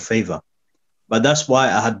into your favor. But that's why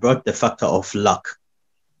I had brought the factor of luck,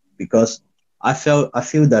 because I feel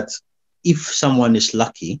that if someone is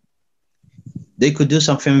lucky, they could do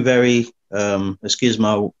something very, excuse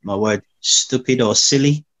my word, stupid or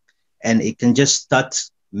silly, and it can just start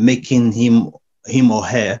making him or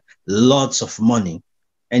her lots of money.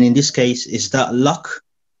 And in this case, is that luck,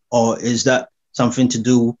 or is that something to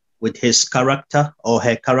do with his character or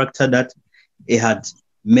her character that it had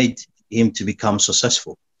made him to become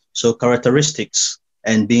successful? So characteristics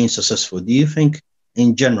and being successful, do you think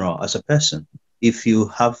in general as a person, if you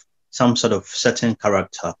have some sort of certain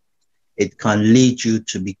character, it can lead you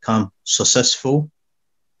to become successful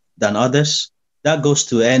than others? That goes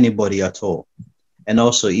to anybody at all. And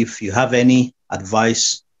also, if you have any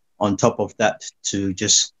advice on top of that to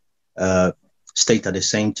just state at the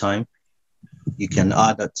same time, you can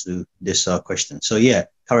add that to this question. So yeah,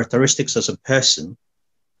 characteristics as a person,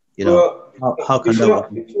 you know, well, how can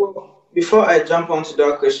before I jump onto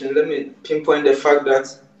that question, let me pinpoint the fact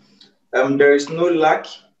that there is no luck.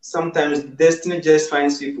 Sometimes destiny just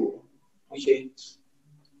finds people. Okay,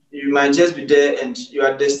 you might just be there and you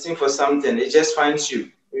are destined for something. It just finds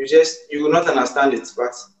you. You will not understand it,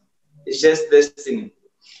 but it's just destiny.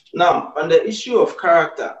 Now, on the issue of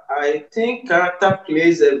character, I think character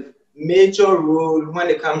plays a major role when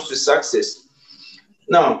it comes to success.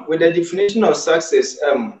 Now, with the definition of success,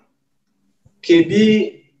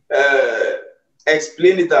 KB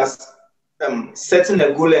explained it as setting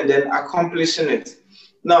a goal and then accomplishing it.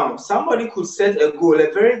 Now, somebody could set a goal,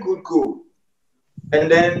 a very good goal,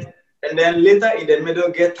 and then later in the middle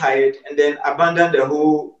get tired and then abandon the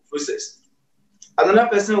whole process. Another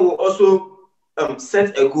person will also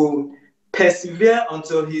set a goal, persevere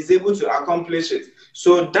until he's able to accomplish it.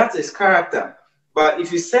 So that is character. But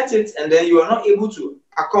if you set it and then you are not able to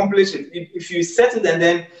accomplish it, if you set it and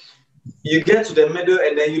then you get to the middle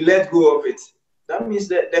and then you let go of it, that means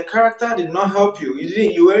that the character did not help you.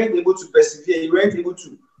 You weren't able to persevere. You weren't able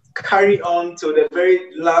to carry on till the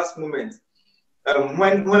very last moment.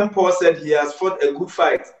 When Paul said he has fought a good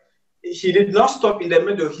fight, he did not stop in the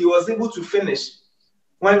middle. He was able to finish.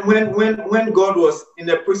 When God was in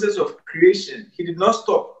the process of creation, he did not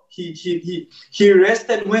stop. He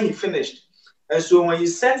rested when he finished. And so when you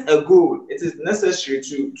set a goal, it is necessary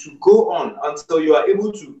to go on until you are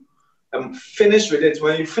able to finish with it.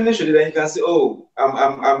 When you finish with it, then you can say, "Oh,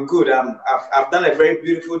 I'm good. I've done a very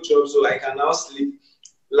beautiful job, so I can now sleep."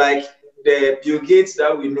 Like the Bill Gates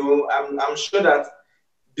that we know, I'm sure that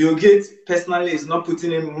Bill Gates personally is not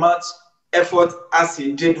putting in much effort as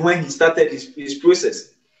he did when he started his process.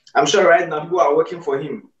 I'm sure right now people are working for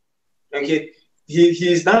him. Okay,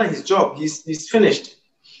 he's done his job. He's finished.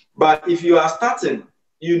 But if you are starting,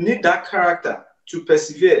 you need that character to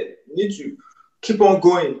persevere. You need to keep on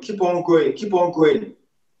going, keep on going, keep on going.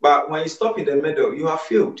 But when you stop in the middle, you have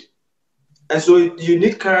failed. And so you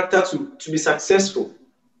need character to be successful.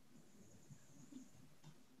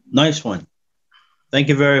 Nice one. Thank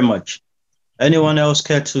you very much. Anyone else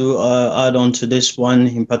care to add on to this one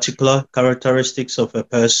in particular, characteristics of a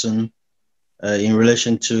person in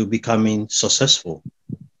relation to becoming successful?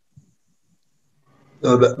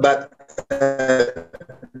 But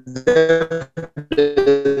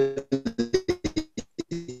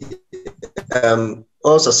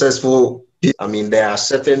all successful I mean, there are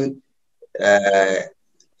certain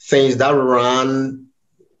things that run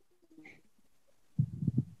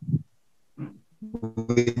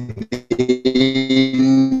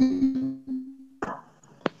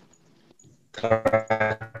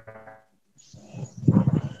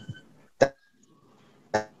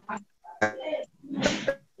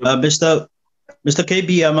Mr.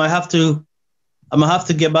 KB, I'm gonna have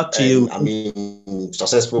to get back to you. I mean,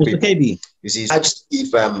 successful Mr. people. KB. You see,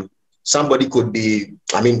 if somebody could be,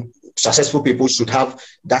 I mean, successful people should have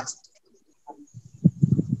that.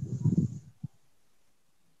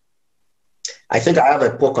 I think I have a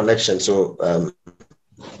poor connection, so.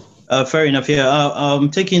 Fair enough. Yeah, I'm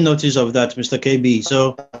taking notice of that, Mr. KB.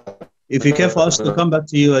 So, if you care for us to come back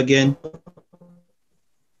to you again,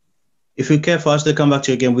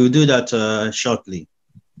 we'll do that shortly.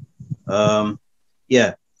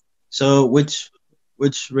 Yeah. So, with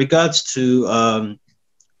regards to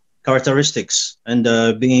characteristics and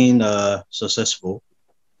being successful,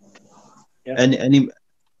 yeah. and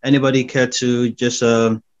anybody care to just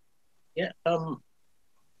I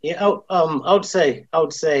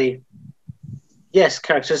would say yes,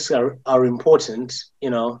 characteristics are important. You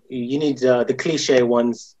know, you need the cliche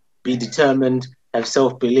ones: be determined, have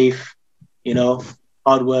self-belief, you know,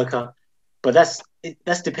 hard worker. But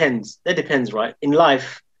that depends, right? In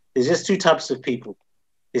life, there's just two types of people.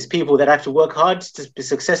 There's people that have to work hard to be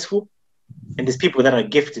successful, and there's people that are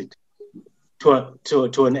gifted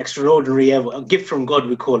to an extraordinary level, a gift from God,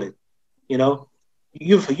 we call it. You know,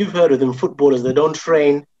 you've heard of them, footballers that don't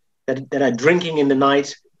train, that are drinking in the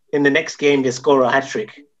night. In the next game, they score a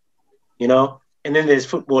hat-trick, you know? And then there's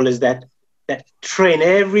footballers that train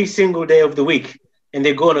every single day of the week, and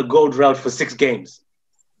they go on a gold route for 6 games,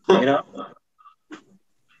 you know?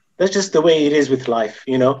 That's just the way it is with life,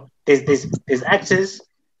 you know? There's actors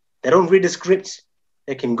that don't read the script,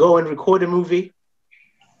 they can go and record a movie,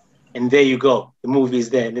 and there you go, the movie is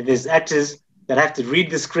there. And there's actors that have to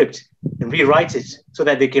read the script and rewrite it so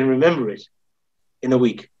that they can remember it in a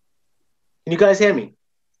week. Can you guys hear me?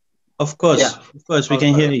 Of course, Yeah. Of course, we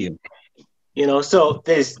can hear you. You know, so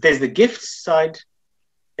there's the gift side,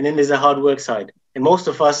 and then there's the hard work side. And most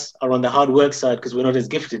of us are on the hard work side because we're not as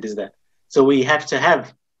gifted as that. So we have to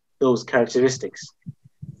have those characteristics.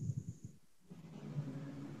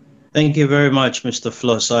 Thank you very much, Mr.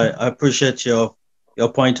 Floss. I appreciate your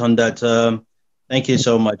point on that. Thank you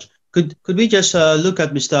so much. Could we just look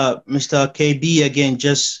at Mr. KB again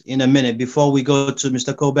just in a minute before we go to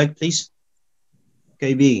Mr. Kobek, please?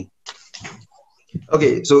 KB.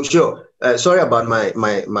 Okay, so sure. Sorry about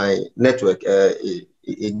my network.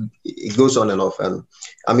 It goes on and off.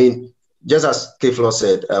 I mean, just as K-Flow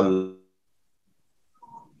said,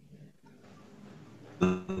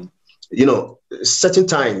 you know, certain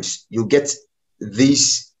times you get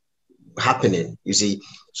this happening, you see.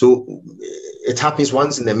 So it happens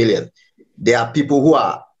once in a million. There are people who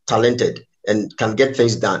are talented and can get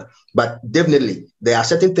things done, but definitely there are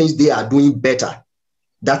certain things they are doing better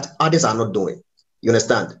that others are not doing. You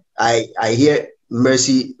understand? I hear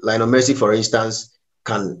Lionel Mercy, for instance,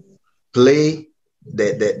 can play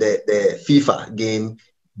the FIFA game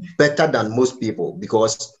better than most people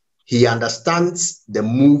because he understands the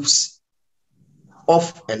moves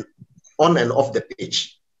off and on and off the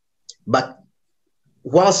pitch. But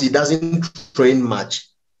whilst he doesn't train much,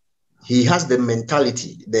 he has the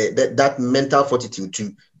mentality, that mental fortitude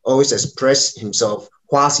to always express himself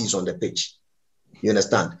whilst he's on the pitch. You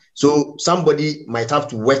understand? So somebody might have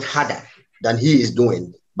to work harder than he is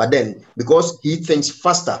doing, but then because he thinks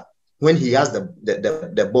faster when he has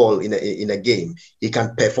the ball in a game, he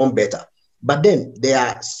can perform better. But then there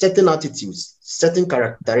are certain attitudes, certain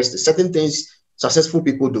characteristics, certain things successful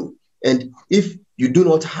people do. And if you do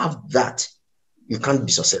not have that, you can't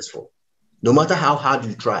be successful. No matter how hard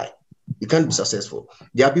you try, you can't be successful.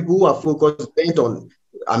 There are people who are focused based on,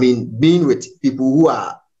 I mean, being with people who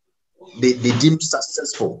are, they deem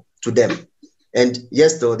successful to them. And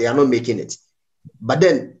yes, though, they are not making it. But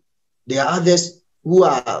then there are others who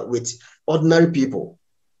are with ordinary people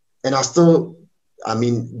and are still, I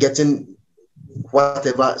mean, getting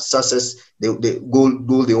whatever success the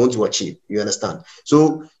goal they want to achieve. You understand?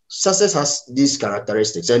 So success has these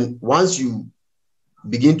characteristics. And once you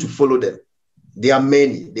begin to follow them, there are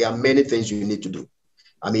many things you need to do.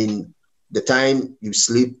 I mean, the time you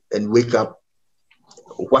sleep and wake up,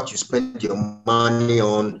 what you spend your money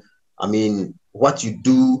on, I mean, what you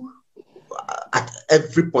do at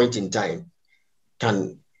every point in time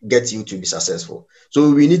can get you to be successful.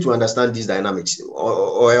 So we need to understand these dynamics,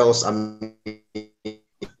 or else, I mean,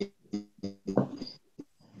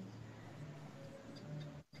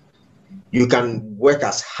 you can work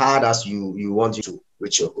as hard as you want to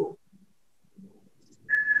reach your goal.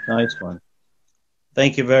 Nice one.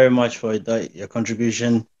 Thank you very much for your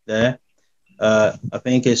contribution there. I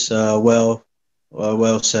think it's well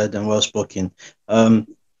said and well spoken.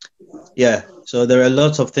 Yeah, so there are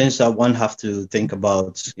lots of things that one have to think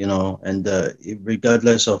about, and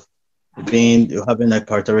regardless of having the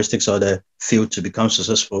characteristics or the field to become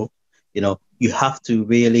successful, you have to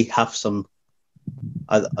really have some,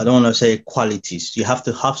 I don't want to say qualities. You have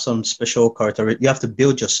to have some special character. You have to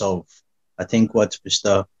build yourself. I think what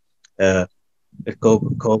Mr.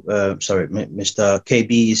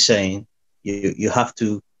 KB is saying, you have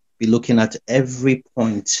to be looking at every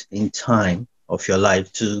point in time of your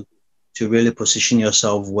life to really position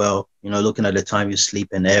yourself well, looking at the time you sleep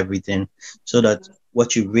and everything, so that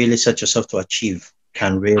what you really set yourself to achieve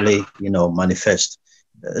can really, manifest.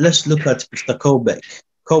 Let's look at Mr. Kobek.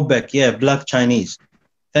 Kobek, yeah, Black Chinese.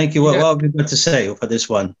 Thank you. What have you got to say for this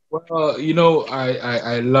one? Well,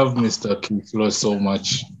 I love Mr. Kiflo so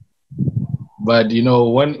much. But,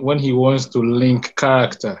 when he wants to link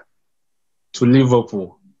character to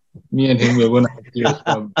Liverpool, me and him, we're going to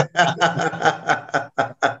have a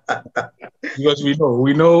because we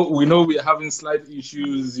know we're having slight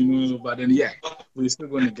issues, but then, we're still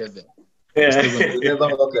going to get there. Yeah. You'll never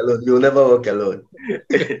walk alone. You'll never walk alone.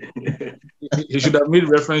 He should have made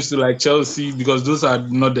reference to like Chelsea, because those are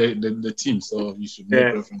not the team, so you should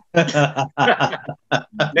make reference.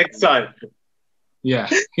 Next time. Yeah.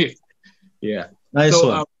 Yeah. Nice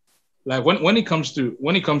one. Like when it comes to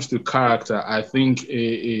character, I think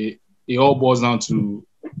it all boils down to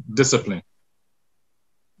discipline.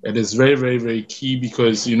 It is very, very, very key,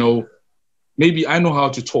 because maybe I know how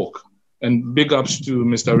to talk, and big ups to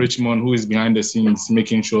Mr. Richmond, who is behind the scenes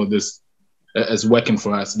making sure this is working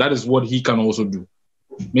for us. That is what he can also do.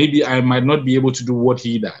 Maybe I might not be able to do what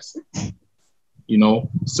he does.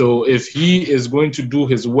 So if he is going to do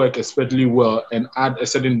his work especially well and add a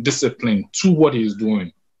certain discipline to what he's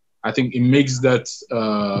doing, I think it makes that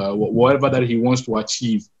whatever that he wants to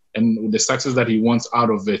achieve and the success that he wants out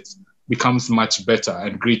of it becomes much better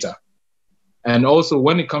and greater. And also,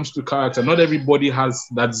 when it comes to character, not everybody has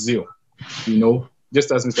that zeal.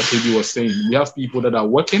 Just as Mr. KB was saying, we have people that are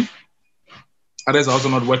working, others are also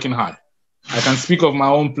not working hard. I can speak of my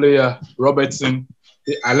own player, Robertson.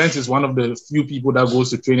 I learned he's one of the few people that goes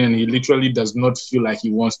to training and he literally does not feel like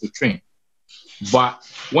he wants to train. But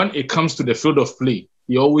when it comes to the field of play,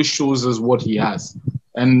 he always shows us what he has.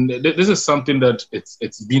 And this is something that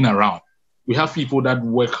it's been around. We have people that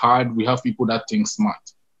work hard. We have people that think smart.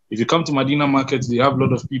 If you come to Medina markets, they have a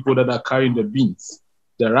lot of people that are carrying the beans,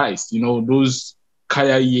 the rice, those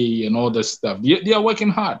kaya ye and all that stuff. They are working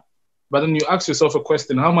hard. But then you ask yourself a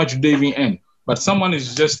question, how much do they even earn? But someone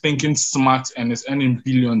is just thinking smart and is earning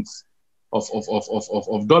billions of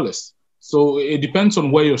dollars. So it depends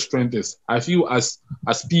on where your strength is. I feel as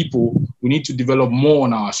people, we need to develop more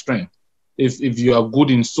on our strength. If you are good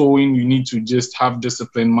in sewing, you need to just have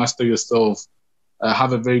discipline, master yourself,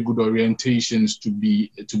 have a very good orientations to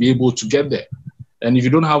be able to get there. And if you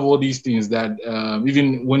don't have all these things, that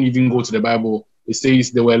even when you go to the Bible, it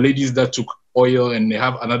says there were ladies that took oil and they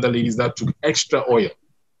have another ladies that took extra oil.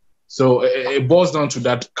 So it boils down to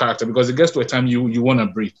that character, because it gets to a time you want to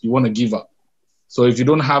break, you want to give up. So if you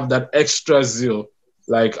don't have that extra zeal,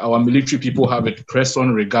 like our military people have it, press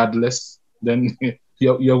on regardless, then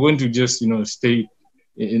you're going to just stay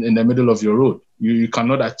in the middle of your road. You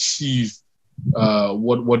cannot achieve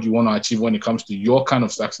what you want to achieve when it comes to your kind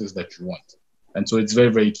of success that you want. And so it's very,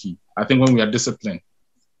 very key. I think when we are disciplined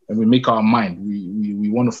and we make our mind, we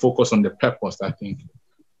want to focus on the purpose, I think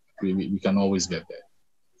we can always get there.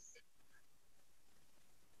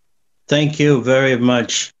 Thank you very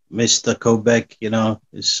much, Mr. Kobek.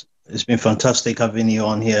 It's been fantastic having you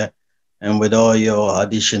on here, and with all your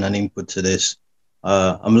addition and input to this.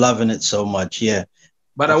 I'm loving it so much. Yeah.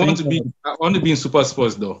 But I want to be in Super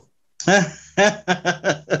Sports though. I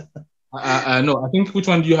know. I think, which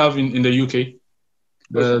one do you have in the UK?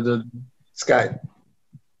 The Sky.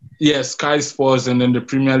 Yeah, Sky Sports, and then the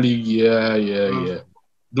Premier League. Yeah.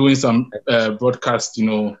 Doing some broadcast,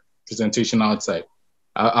 presentation outside.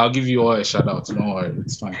 I'll give you all a shout out. Don't worry,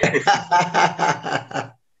 it's fine.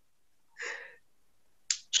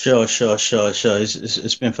 Sure.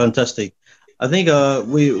 It's been fantastic. I think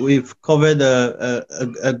we've covered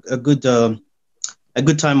a good time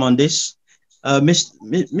on this.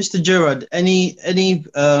 Mr. Gerard, any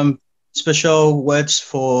special words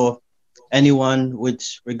for anyone with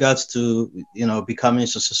regards to becoming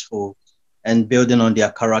successful and building on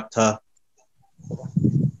their character?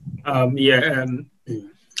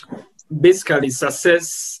 Basically,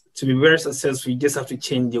 success to be very successful, you just have to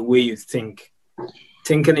change the way you think.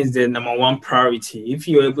 Thinking is the number one priority. If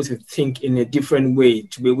you're able to think in a different way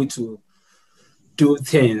to be able to do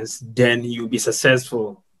things, then you'll be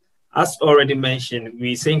successful. As already mentioned,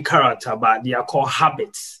 we say character, but they are called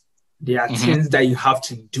habits. They are things that you have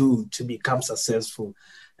to do to become successful.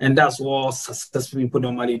 And that's what successful people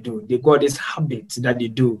normally do. They got this habit that they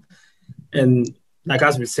do. And like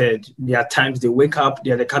as we said, there are times they wake up,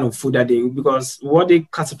 they are the kind of food that they, because what they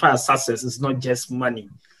classify as success is not just money.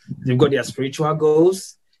 They've got their spiritual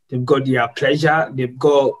goals, they've got their pleasure, they've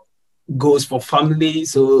got goals for family.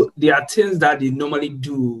 So there are things that they normally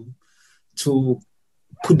do to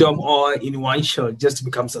put them all in one shot just to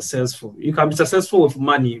become successful. You can be successful with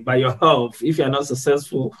money, but your health, if you're not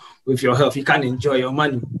successful with your health, you can't enjoy your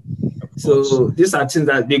money. So these are things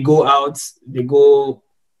that they go out, they go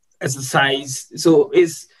exercise. So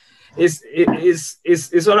it's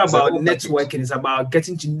all about networking. It's about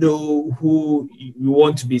getting to know who you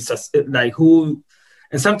want to be, like who,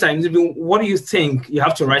 and sometimes even what do you think, you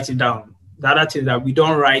have to write it down. The other thing that we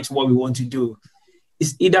don't write what we want to do.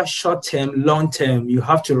 It's either short term, long term. You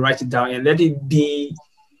have to write it down and let it be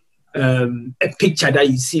a picture that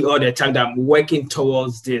you see all the time that I'm working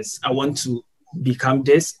towards this. I want to become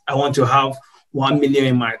this. I want to have 1 million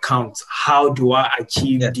in my account. How do I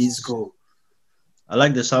achieve this goal? I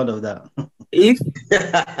like the sound of that.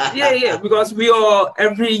 Because we all,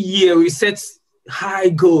 every year we set high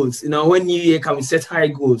goals. You know, when New Year comes, we set high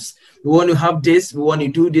goals. We want to have this, we want to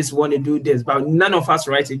do this, we want to do this, but none of us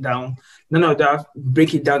write it down. None of that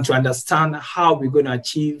break it down to understand how we're going to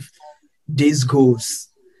achieve these goals.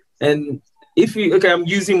 And if you, I'm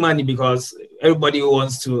using money because everybody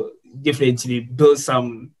wants to definitely build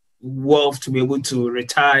some wealth to be able to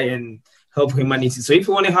retire and help humanity. So if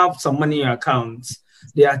you want to have some money in your account,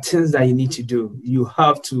 there are things that you need to do. You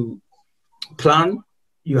have to plan.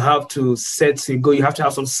 You have to set a goal. You have to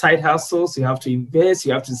have some side hustles. You have to invest.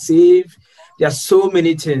 You have to save. There are so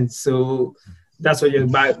many things. So that's what you're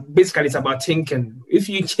about. Basically, it's about thinking. If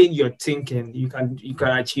you change your thinking, you can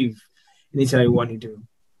achieve anything you want to do.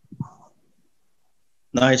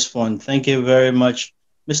 Nice one. Thank you very much,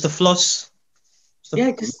 Mr. Floss.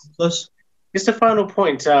 Just a final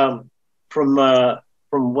point from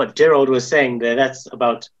what Gerald was saying there. That's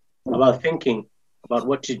about thinking, about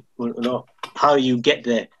what you know, how you get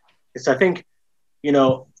there. It's, I think, you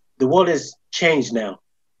know, the world has changed now.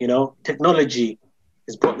 You know, technology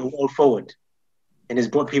has brought the world forward and has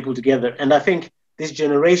brought people together. And I think this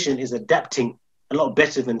generation is adapting a lot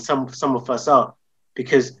better than some of us are,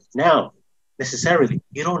 because now necessarily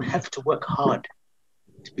you don't have to work hard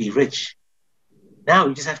to be rich. Now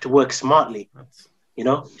you just have to work smartly. You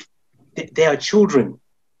know, they are children,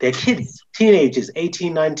 they're kids, teenagers,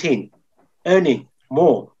 18, 19, earning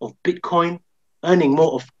more of Bitcoin, earning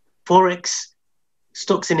more of Forex,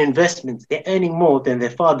 stocks and investments. They're earning more than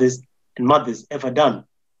their fathers and mothers ever done.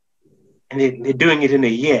 And they're doing it in a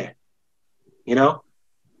year, you know?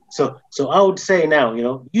 So I would say now, you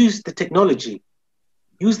know, use the technology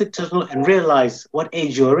and realize what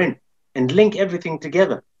age you're in and link everything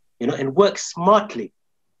together, you know, and work smartly.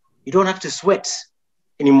 You don't have to sweat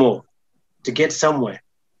anymore to get somewhere,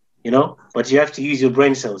 you know, but you have to use your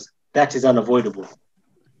brain cells. That is unavoidable.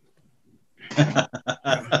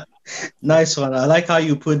 Nice one. I like how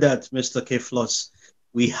you put that, Mr. K. Floss.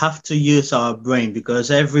 We have to use our brain because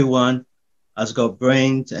everyone has got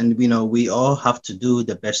brains, and you know, we all have to do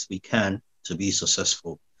the best we can to be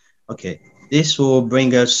successful. Okay, this will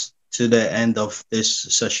bring us to the end of this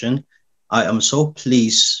session. I am so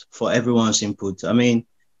pleased for everyone's input. I mean,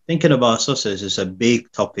 thinking about success is a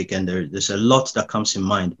big topic, and there's a lot that comes in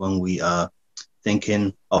mind when we are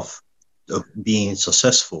thinking of being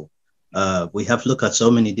successful. We have looked at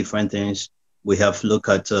so many different things. We have looked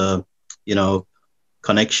at, you know,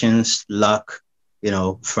 connections, luck, you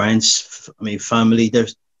know, friends, family.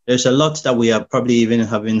 There's a lot that we are probably even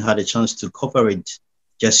haven't had a chance to cover it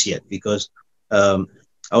just yet, because I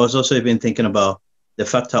was also even thinking about the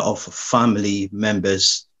factor of family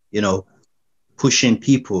members, you know, pushing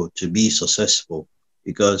people to be successful.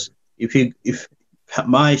 Because if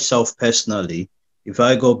myself personally, if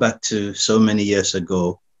I go back to so many years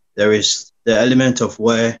ago, there is the element of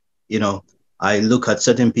where, you know, I look at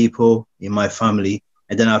certain people in my family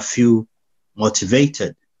and then I feel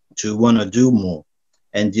motivated to want to do more.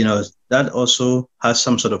 And, you know, that also has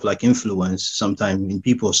some sort of like influence sometime in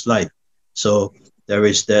people's life. So there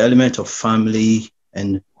is the element of family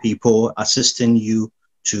and people assisting you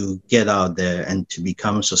to get out there and to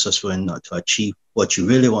become successful and not to achieve what you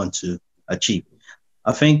really want to achieve.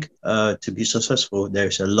 I think to be successful,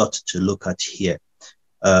 there's a lot to look at here.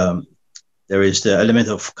 There is the element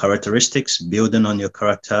of characteristics, building on your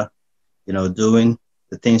character, doing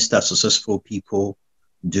the things that successful people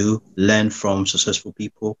do, learn from successful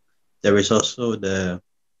people. There is also the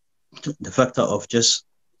factor of just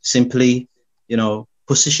simply,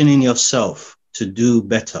 positioning yourself to do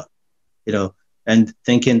better, and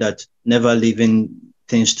thinking that never leaving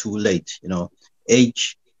things too late.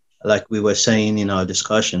 Age, like we were saying in our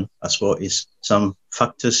discussion as well, has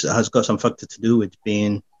got some factor to do with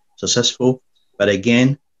being successful. But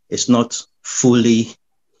again, it's not fully,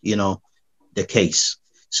 the case.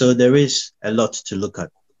 So there is a lot to look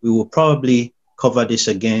at. We will probably cover this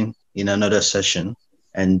again in another session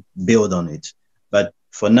and build on it. But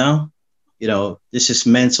for now, this is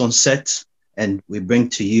Menz On Set, and we bring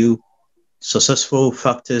to you successful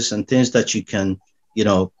factors and things that you can,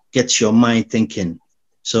 get your mind thinking.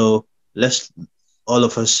 So let's all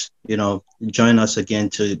of us, join us again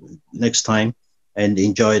to next time and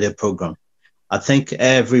enjoy the program. I thank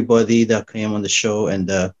everybody that came on the show, and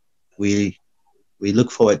we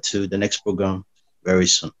look forward to the next program very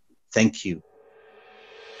soon. Thank you.